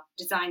 which are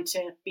designed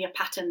to be a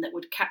pattern that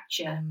would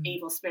capture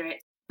evil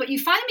spirits. But you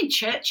find them in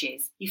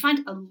churches. You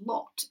find a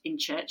lot in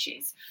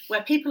churches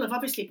where people have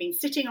obviously been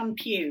sitting on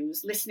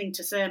pews listening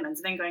to sermons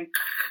and then going,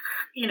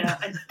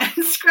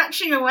 and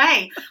scratching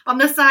away on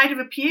the side of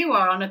a pew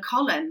or on a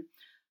column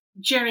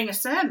during a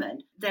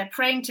sermon. They're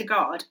praying to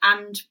God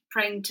and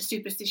praying to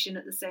superstition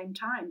at the same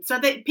time. So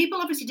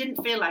people obviously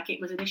didn't feel like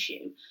it was an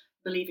issue,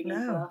 believing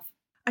in both.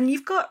 And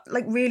you've got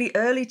like really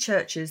early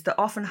churches that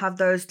often have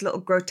those little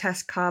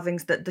grotesque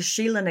carvings, that the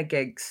Sheelana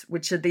gigs,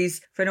 which are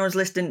these, for anyone's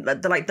listening,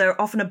 they're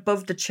often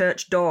above the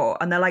church door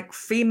and they're like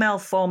female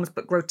forms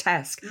but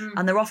grotesque.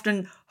 And they're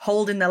often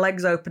holding their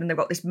legs open and they've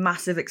got this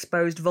massive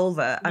exposed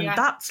vulva. And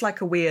that's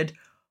like a weird,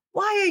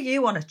 why are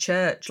you on a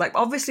church? Like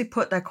obviously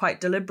put there quite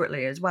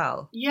deliberately as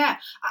well. Yeah.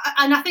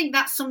 And I think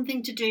that's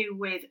something to do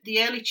with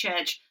the early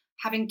church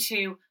having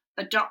to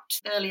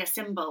adopt earlier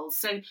symbols.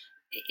 So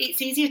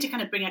it's easier to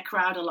kind of bring a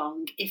crowd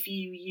along if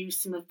you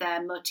use some of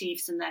their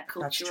motifs and their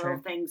cultural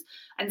things.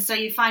 And so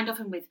you find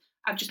often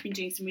I've just been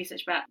doing some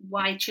research about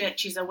why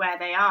churches are where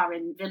they are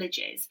in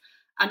villages.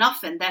 And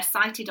often they're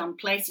sited on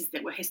places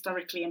that were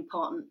historically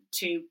important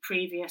to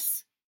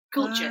previous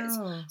cultures.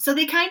 Wow. So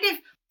they kind of,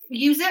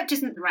 usurped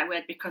isn't the right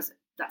word because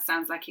that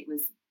sounds like it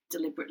was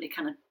deliberately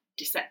kind of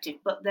deceptive,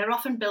 but they're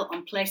often built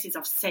on places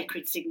of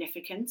sacred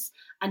significance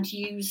and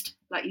used,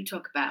 like you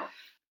talk about,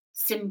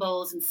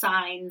 symbols and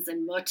signs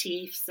and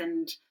motifs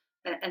and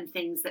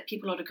things that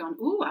people would have gone,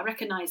 ooh, I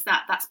recognise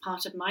that. That's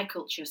part of my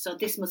culture. So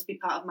this must be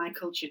part of my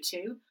culture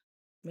too.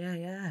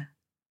 Yeah.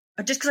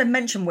 Just because I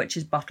mentioned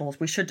witches' bottles,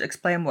 we should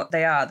explain what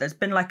they are. There's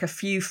been like a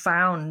few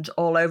found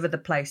all over the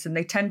place and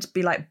they tend to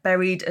be like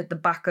buried at the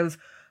back of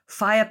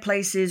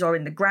fireplaces or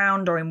in the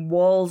ground or in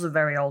walls of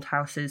very old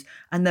houses.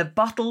 And they're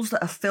bottles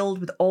that are filled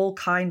with all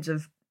kinds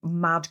of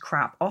mad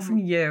crap, often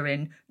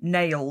urine,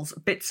 nails,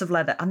 bits of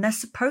leather. And they're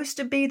supposed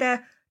to be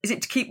there. Is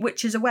it to keep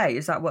witches away?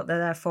 Is that what they're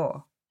there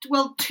for?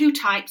 Well, two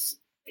types,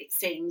 it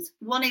seems.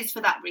 One is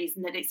for that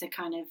reason, that it's a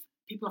kind of,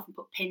 people often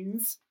put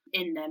pins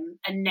in them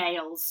and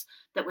nails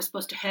that were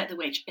supposed to hurt the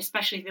witch,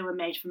 especially if they were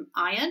made from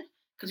iron,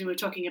 because we were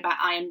talking about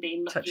iron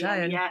being lucky. Touch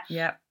iron,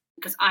 yeah.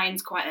 Because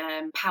iron's quite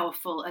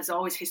powerful, has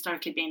always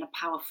historically been a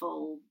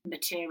powerful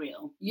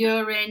material.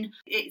 Urine,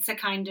 it's a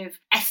kind of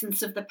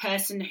essence of the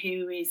person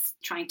who is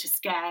trying to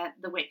scare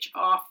the witch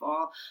off,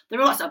 or there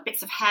are lots of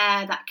bits of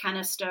hair, that kind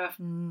of stuff.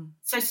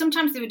 So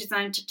sometimes they were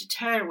designed to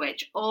deter a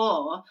witch,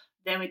 or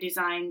they were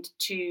designed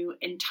to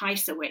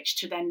entice a witch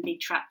to then be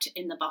trapped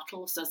in the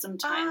bottle. So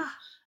sometimes,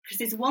 because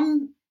there's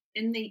one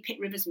in the Pitt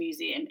Rivers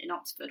Museum in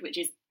Oxford, which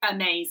is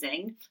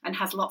amazing and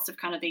has lots of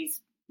kind of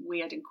these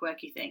weird and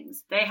quirky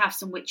things. They have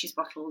some witches'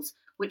 bottles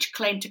which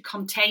claim to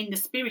contain the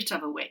spirit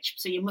of a witch,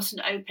 so you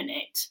mustn't open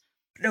it.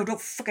 No,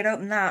 don't fucking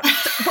open that.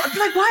 But,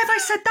 like, why have I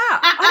said that?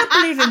 I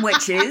don't believe in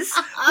witches.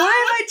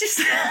 Why have I just...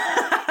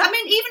 I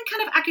mean, even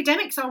kind of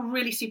academics are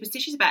really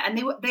superstitious about it,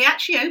 and they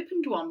actually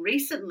opened one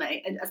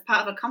recently as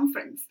part of a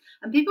conference,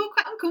 and people were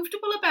quite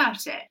uncomfortable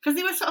about it, because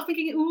they were sort of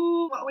thinking,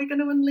 ooh, what are we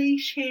going to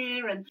unleash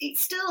here? And it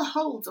still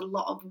holds a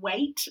lot of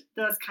weight,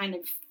 those kind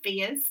of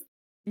fears.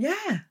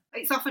 Yeah.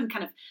 It's often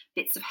kind of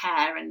bits of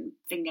hair and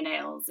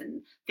fingernails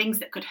and things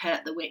that could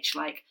hurt the witch,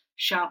 like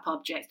sharp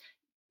objects.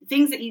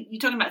 Things that you're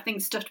talking about,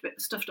 things stuffed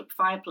up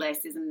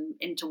fireplaces and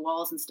into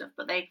walls and stuff.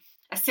 But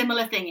a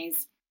similar thing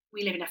is,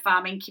 we live in a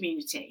farming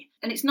community.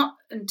 And it's not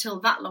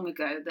until that long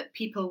ago that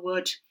people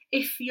would,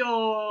 if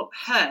your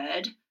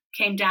herd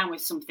came down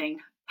with something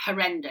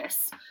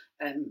horrendous,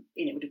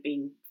 it would have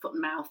been foot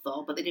and mouth,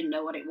 but they didn't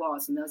know what it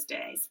was in those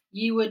days,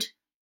 you would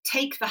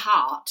take the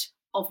heart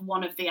of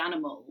one of the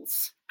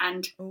animals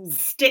and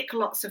stick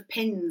lots of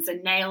pins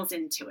and nails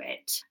into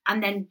it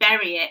and then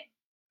bury it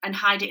and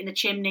hide it in the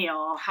chimney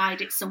or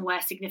hide it somewhere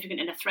significant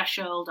in a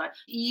threshold. Or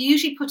you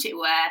usually put it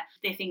where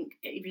they think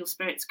evil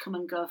spirits come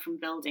and go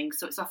from buildings.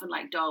 So it's often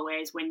like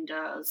doorways,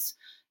 windows,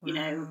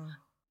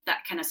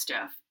 that kind of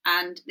stuff.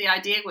 And the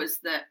idea was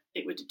that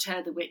it would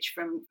deter the witch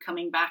from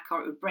coming back,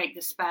 or it would break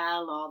the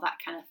spell or that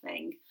kind of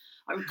thing.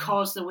 Or it would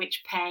cause the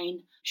witch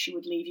pain. She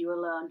would leave you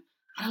alone.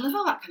 I love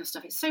all that kind of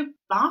stuff. It's so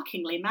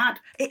barkingly mad.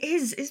 It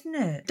is, isn't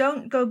it?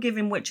 Don't go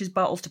giving witches'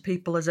 bottles to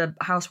people as a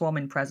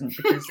housewarming present,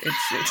 because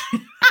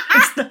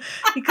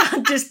you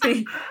can't just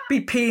be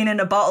peeing in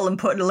a bottle and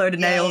putting a load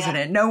of nails in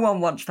it. No one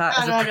wants that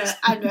as a present.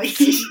 I know.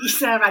 You're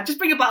so right. Just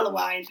bring a bottle of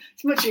wine.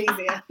 It's much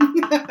easier.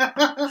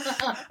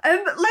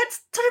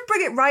 Let's sort of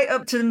bring it right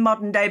up to the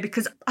modern day,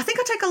 because I think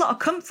I take a lot of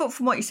comfort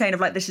from what you're saying of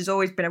like, this has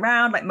always been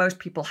around, like most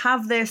people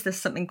have this, there's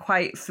something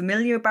quite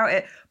familiar about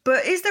it.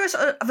 But is there a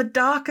sort of a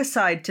darker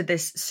side to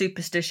this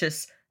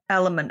superstitious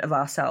element of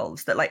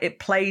ourselves that like it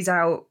plays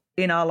out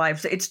in our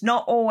lives. It's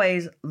not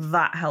always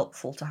that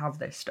helpful to have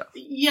this stuff.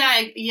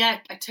 Yeah,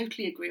 I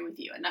totally agree with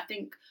you. And I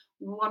think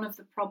one of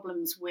the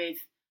problems with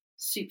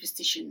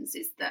superstitions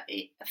is that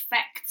it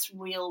affects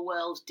real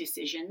world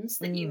decisions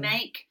that you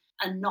make,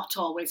 and not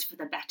always for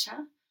the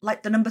better.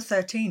 Like the number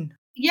 13.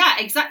 Yeah,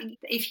 exactly.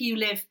 If you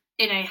live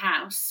in a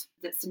house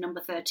that's the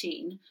number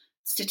 13,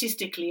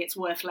 statistically it's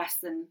worth less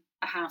than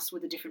a house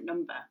with a different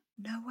number.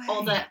 No way.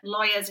 Or that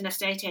lawyers and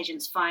estate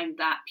agents find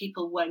that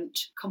people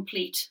won't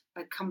complete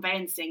a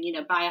conveyancing,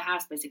 buy a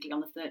house basically on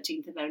the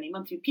 13th of every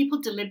month.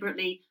 People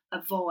deliberately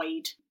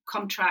avoid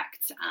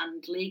contracts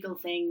and legal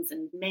things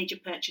and major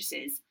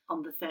purchases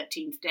on the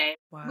 13th day,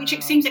 which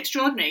seems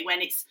extraordinary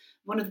when it's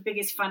one of the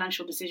biggest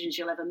financial decisions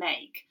you'll ever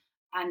make,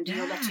 and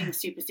you're letting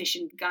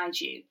superstition guide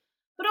you.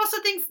 But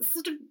also things,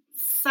 sort of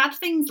sad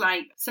things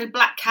like, so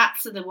black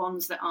cats are the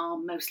ones that are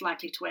most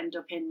likely to end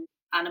up in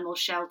animal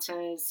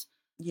shelters.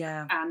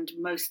 Yeah. And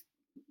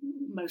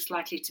most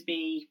likely to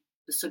be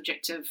the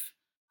subject of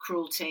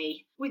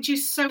cruelty, which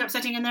is so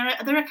upsetting. And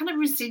there are kind of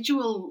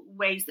residual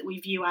ways that we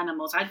view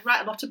animals. I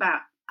write a lot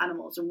about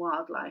animals and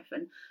wildlife,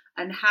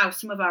 and how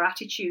some of our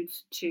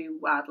attitudes to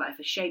wildlife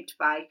are shaped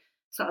by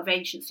sort of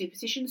ancient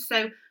superstitions.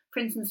 So, for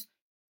instance,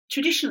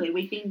 traditionally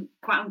we've been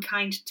quite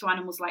unkind to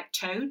animals like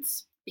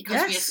toads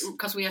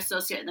because we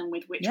associate them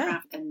with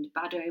witchcraft and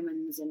bad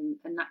omens and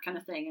that kind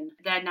of thing. And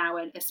they're now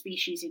a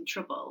species in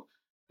trouble.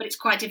 But it's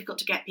quite difficult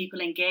to get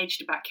people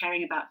engaged about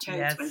caring about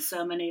toads when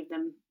so many of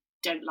them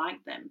don't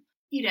like them.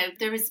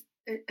 There is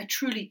a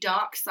truly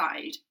dark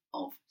side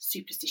of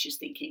superstitious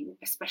thinking,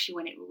 especially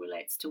when it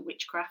relates to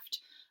witchcraft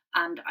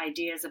and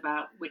ideas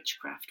about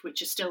witchcraft,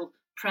 which are still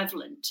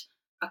prevalent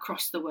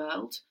across the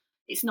world.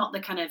 It's not the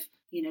kind of,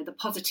 the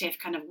positive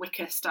kind of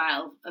Wicca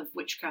style of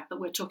witchcraft,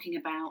 but we're talking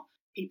about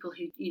people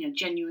who,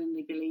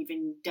 genuinely believe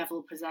in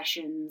devil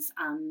possessions.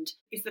 And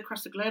it's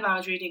across the globe. I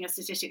was reading a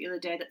statistic the other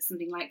day that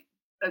something like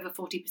over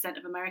 40%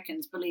 of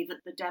Americans believe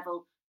that the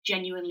devil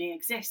genuinely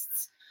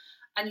exists.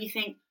 And you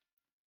think,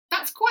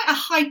 that's quite a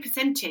high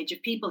percentage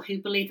of people who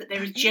believe that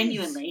there is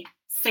genuinely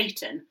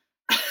Satan.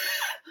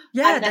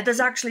 Yeah, that there's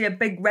actually a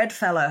big red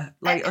fella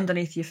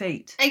underneath your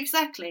feet.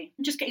 Exactly.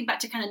 And just getting back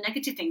to kind of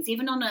negative things,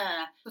 even on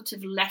a sort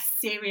of less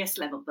serious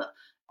level, but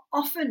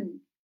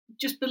often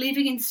just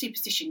believing in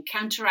superstition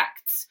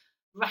counteracts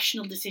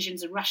rational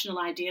decisions and rational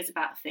ideas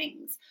about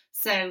things.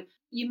 So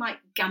you might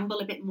gamble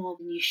a bit more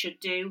than you should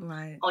do,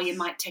 or you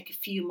might take a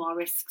few more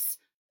risks,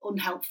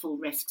 unhelpful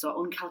risks or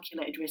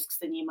uncalculated risks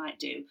than you might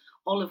do,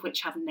 all of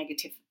which have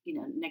negative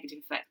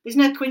effects. There's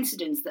no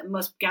coincidence that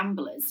most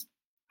gamblers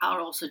are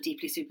also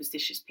deeply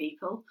superstitious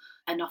people,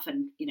 and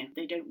often,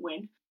 they don't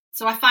win.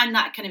 So I find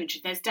that kind of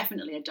interesting. There's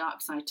definitely a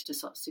dark side to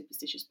sort of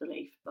superstitious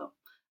belief, but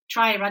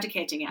try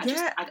eradicating it.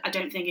 I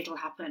don't think it'll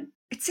happen.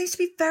 It seems to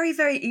be very,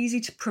 very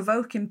easy to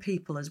provoke in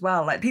people as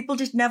well. Like, people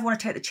just never want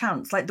to take the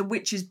chance. Like the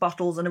witches'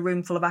 bottles in a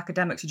room full of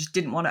academics who just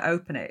didn't want to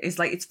open it.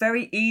 It's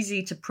very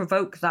easy to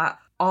provoke that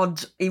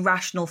odd,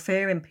 irrational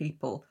fear in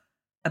people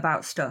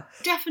about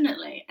stuff.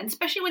 Definitely. And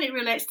especially when it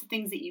relates to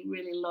things that you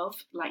really love,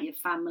 like your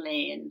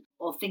family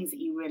or things that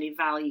you really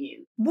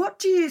value. What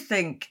do you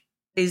think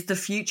is the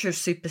future of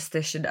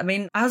superstition? I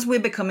mean, as we're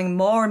becoming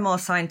more and more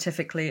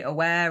scientifically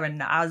aware,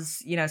 and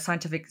as,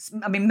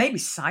 maybe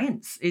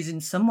science is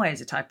in some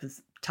ways a type of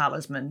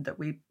talisman that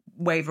we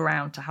wave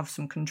around to have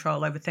some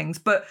control over things.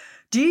 But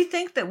do you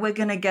think that we're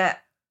going to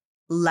get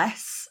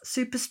less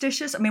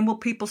superstitious? I mean, will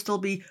people still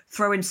be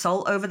throwing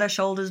salt over their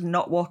shoulders,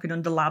 not walking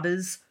under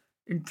ladders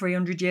in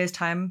 300 years'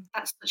 time?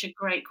 That's such a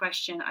great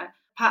question.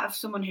 Part of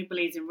someone who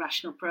believes in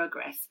rational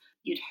progress,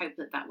 you'd hope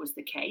that was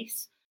the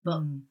case.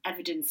 But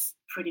evidence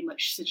pretty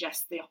much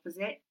suggests the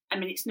opposite. I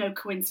mean, it's no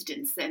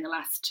coincidence that in the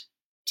last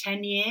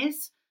 10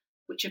 years,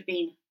 which have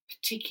been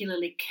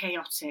particularly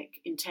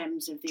chaotic in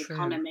terms of the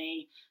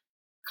economy,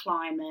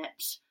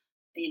 climate,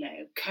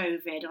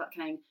 COVID, all that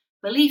kind of thing,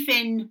 belief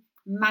in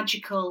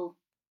magical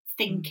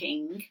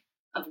thinking,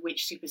 of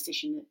which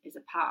superstition is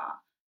a part,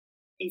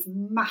 is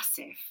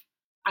massive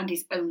and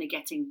is only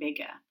getting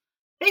bigger.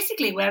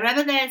 Basically,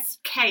 wherever there's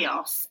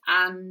chaos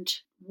and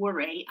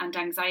worry and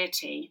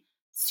anxiety,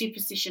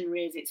 superstition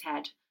rears its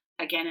head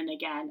again and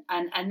again,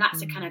 and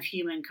that's a kind of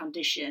human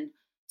condition.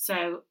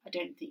 So I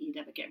don't think you'd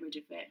ever get rid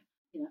of it.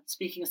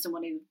 Speaking as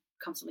someone who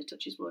constantly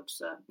touches wood,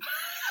 so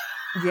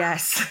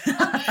yes.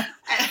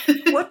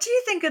 What do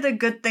you think are the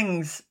good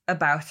things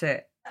about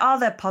it? Are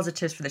there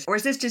positives for this, or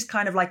is this just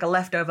kind of like a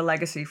leftover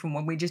legacy from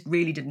when we just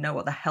really didn't know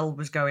what the hell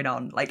was going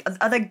on? Like,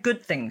 are there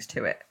good things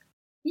to it?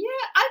 Yeah,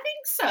 I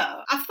think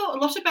so. I've thought a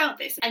lot about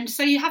this. And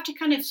so you have to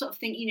kind of sort of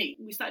think,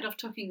 we started off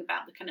talking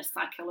about the kind of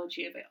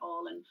psychology of it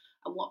all and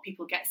what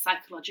people get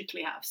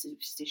psychologically out of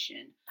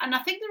superstition. And I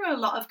think there are a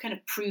lot of kind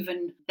of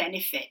proven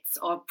benefits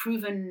or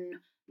proven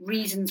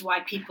reasons why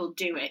people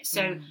do it.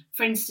 So,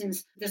 for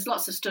instance, there's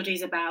lots of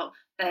studies about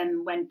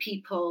when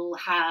people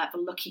have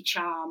lucky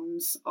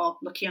charms or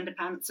lucky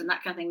underpants and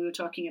that kind of thing we were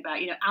talking about,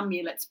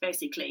 amulets,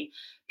 basically.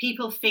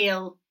 People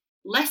feel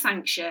less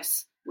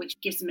anxious, which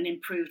gives them an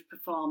improved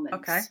performance.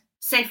 Okay.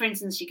 Say, for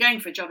instance, you're going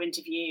for a job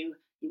interview,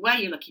 you wear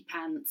your lucky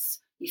pants,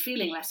 you're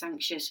feeling less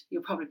anxious,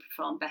 you'll probably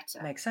perform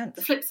better. Makes sense.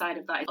 The flip side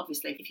of that is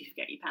obviously if you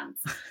forget your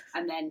pants,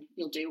 and then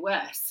you'll do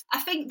worse. I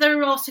think there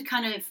are also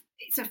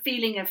it's a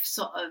feeling of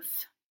sort of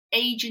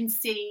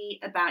agency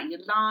about your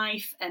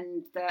life,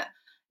 and that,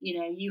 you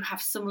know, you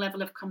have some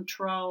level of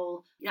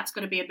control. That's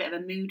got to be a bit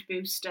of a mood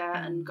booster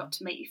and got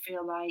to make you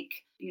feel like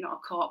you're not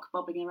a cork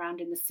bobbing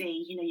around in the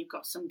sea. You know, you've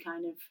got some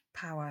kind of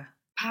power.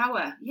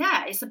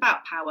 Yeah, it's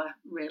about power,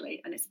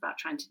 really, and it's about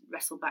trying to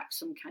wrestle back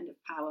some kind of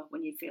power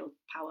when you feel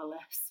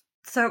powerless.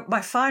 So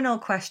my final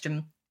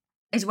question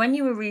is, when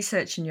you were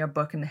researching your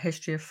book and the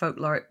history of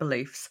folkloric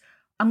beliefs,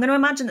 I'm going to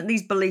imagine that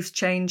these beliefs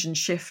change and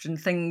shift and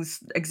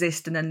things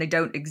exist and then they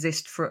don't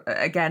exist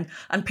again,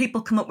 and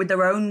people come up with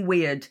their own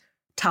weird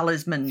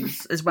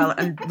talismans as well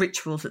and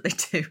rituals that they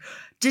do.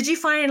 Did you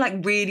find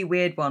like really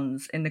weird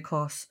ones in the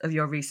course of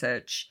your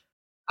research?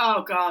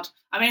 Oh God,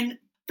 I mean,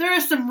 there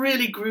are some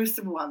really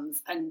gruesome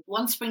ones, and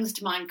one springs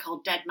to mind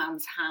called Dead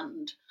Man's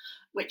Hand,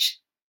 which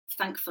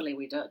thankfully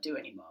we don't do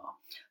anymore.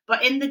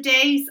 But in the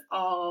days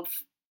of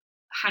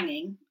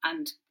hanging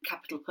and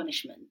capital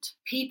punishment,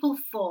 people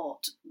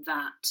thought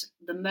that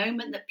the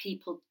moment that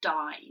people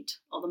died,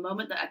 or the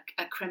moment that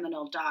a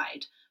criminal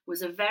died,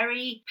 was a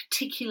very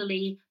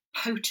particularly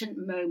potent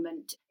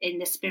moment in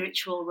the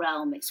spiritual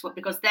realm. It's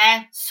because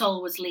their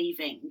soul was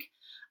leaving,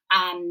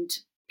 and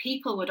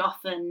people would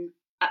often,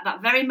 at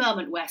that very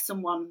moment where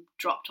someone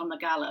dropped on the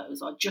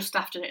gallows or just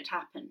after it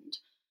happened,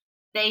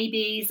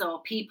 babies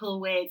or people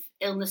with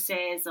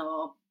illnesses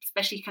or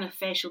especially kind of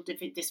facial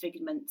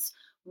disfigurements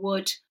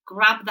would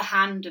grab the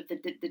hand of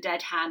the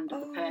dead hand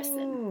of the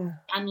person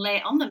and lay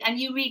it on them. And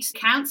you read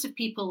accounts of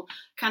people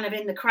kind of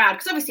in the crowd,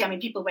 because obviously, I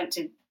mean, people went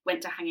to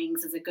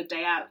hangings as a good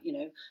day out, you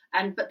know,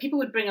 but people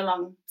would bring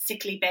along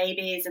sickly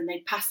babies and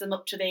they'd pass them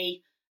up to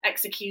the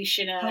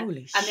executioner.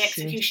 Holy and the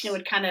executioner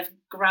would kind of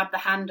grab the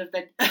hand of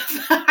the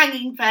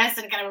hanging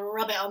person and kind of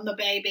rub it on the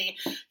baby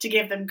to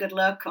give them good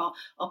luck, or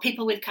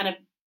people with kind of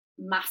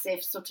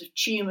massive sort of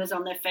tumours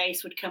on their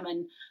face would come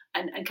and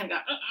kind of go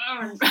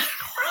and rub the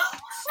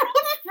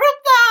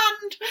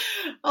hand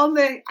on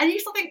the, and you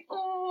used to think,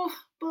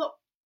 but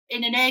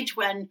in an age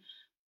when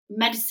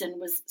medicine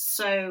was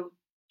so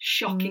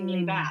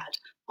shockingly bad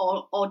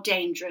or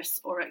dangerous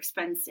or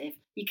expensive,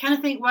 you kind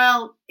of think,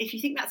 well, if you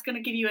think that's going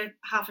to give you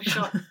half a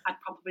shot, I'd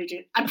probably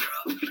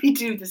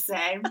do the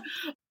same.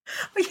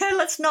 Well, yeah,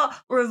 let's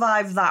not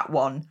revive that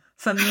one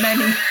for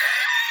many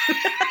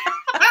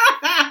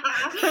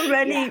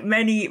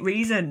many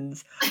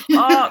reasons.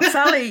 Oh,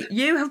 Sally,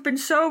 you have been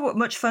so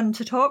much fun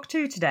to talk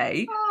to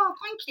today. Oh,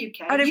 thank you,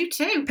 Kate. And you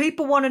too.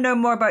 People want to know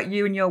more about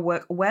you and your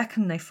work. Where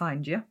can they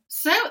find you?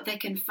 So they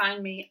can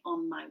find me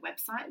on my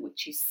website,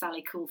 which is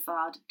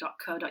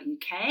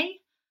sallycoulthard.co.uk,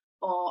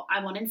 or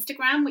I'm on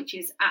Instagram, which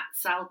is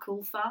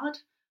 @salcoulthard,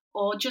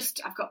 or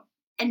just, I've got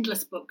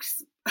endless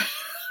books.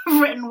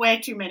 I've written way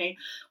too many,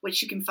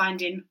 which you can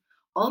find in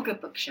all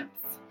good bookshops.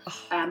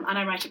 And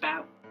I write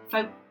about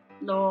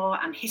folklore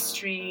and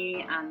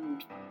history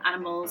and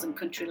animals and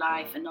country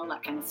life and all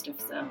that kind of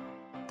stuff. So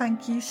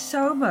thank you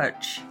so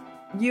much.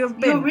 You're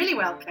really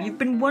welcome. You've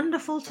been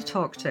wonderful to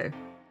talk to.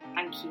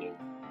 Thank you.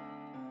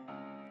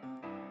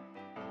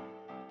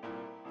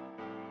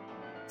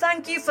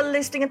 Thank you for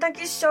listening, and thank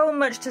you so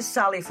much to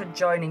Sally for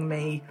joining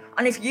me.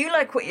 And if you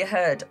like what you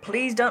heard,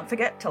 please don't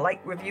forget to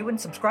like, review and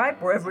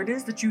subscribe wherever it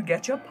is that you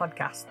get your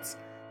podcasts.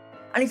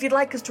 And if you'd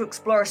like us to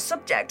explore a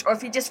subject, or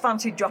if you just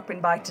fancy dropping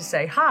by to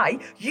say hi,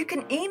 you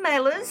can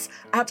email us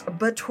at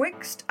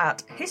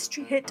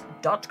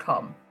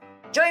betwixt@historyhit.com.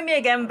 Join me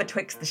again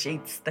betwixt the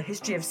sheets, the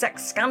history of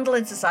sex, scandal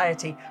and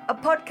society, a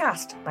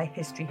podcast by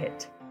History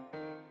Hit.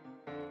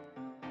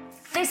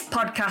 This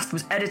podcast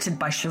was edited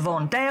by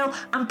Siobhan Dale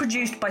and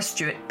produced by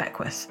Stuart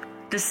Beckwith.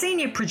 The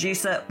senior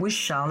producer was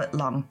Charlotte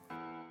Long.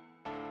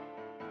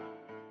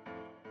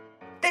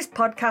 This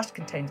podcast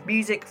contains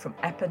music from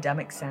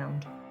Epidemic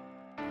Sound.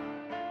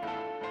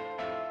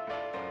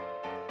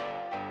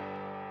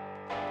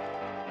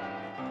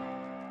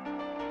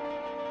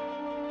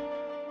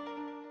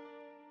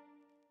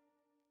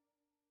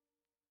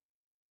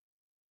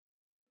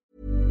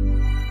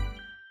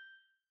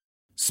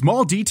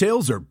 Small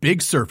details are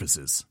big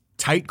surfaces.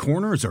 Tight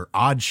corners are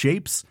odd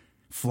shapes.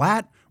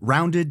 Flat,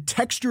 rounded,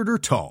 textured, or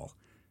tall.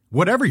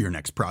 Whatever your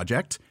next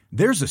project,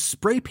 there's a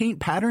spray paint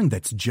pattern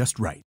that's just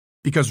right.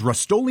 Because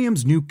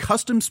Rust-Oleum's new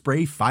Custom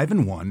Spray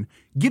 5-in-1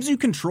 gives you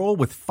control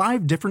with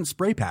 5 different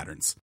spray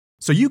patterns.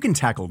 So you can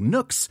tackle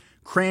nooks,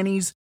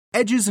 crannies,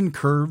 edges, and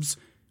curves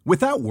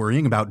without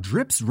worrying about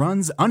drips,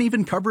 runs,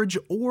 uneven coverage,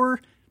 or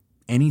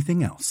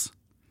anything else.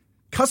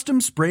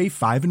 Custom Spray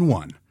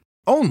 5-in-1.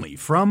 Only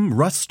from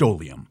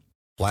Rust-Oleum.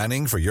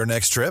 Planning for your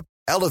next trip?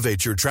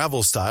 Elevate your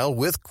travel style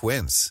with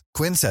Quince.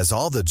 Quince has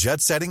all the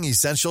jet-setting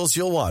essentials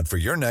you'll want for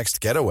your next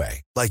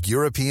getaway, like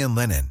European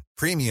linen,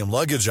 premium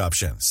luggage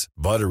options,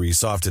 buttery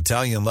soft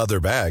Italian leather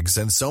bags,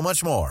 and so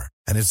much more.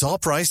 And it's all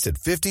priced at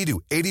 50 to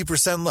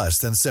 80% less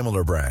than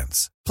similar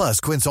brands.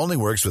 Plus, Quince only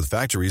works with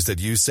factories that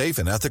use safe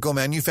and ethical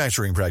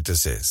manufacturing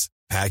practices.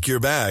 Pack your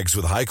bags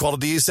with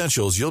high-quality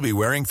essentials you'll be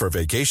wearing for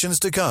vacations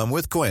to come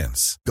with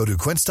Quince. Go to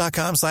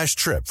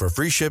quince.com/trip for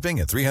free shipping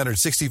and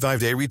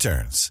 365-day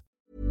returns.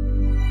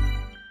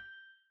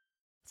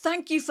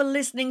 Thank you for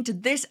listening to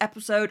this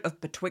episode of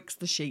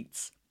Betwixt the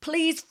Sheets.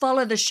 Please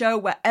follow the show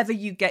wherever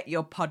you get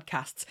your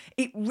podcasts.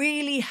 It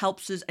really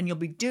helps us and you'll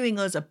be doing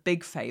us a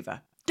big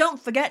favour. Don't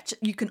forget,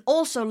 you can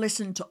also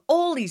listen to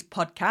all these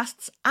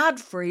podcasts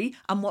ad-free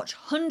and watch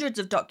hundreds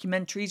of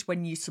documentaries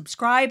when you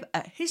subscribe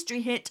at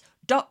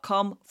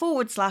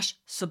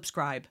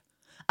historyhit.com/subscribe.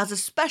 As a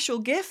special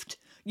gift,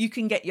 you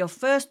can get your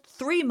first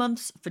 3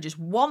 months for just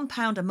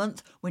 £1 a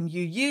month when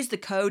you use the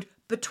code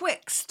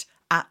BETWIXT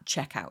at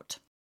checkout.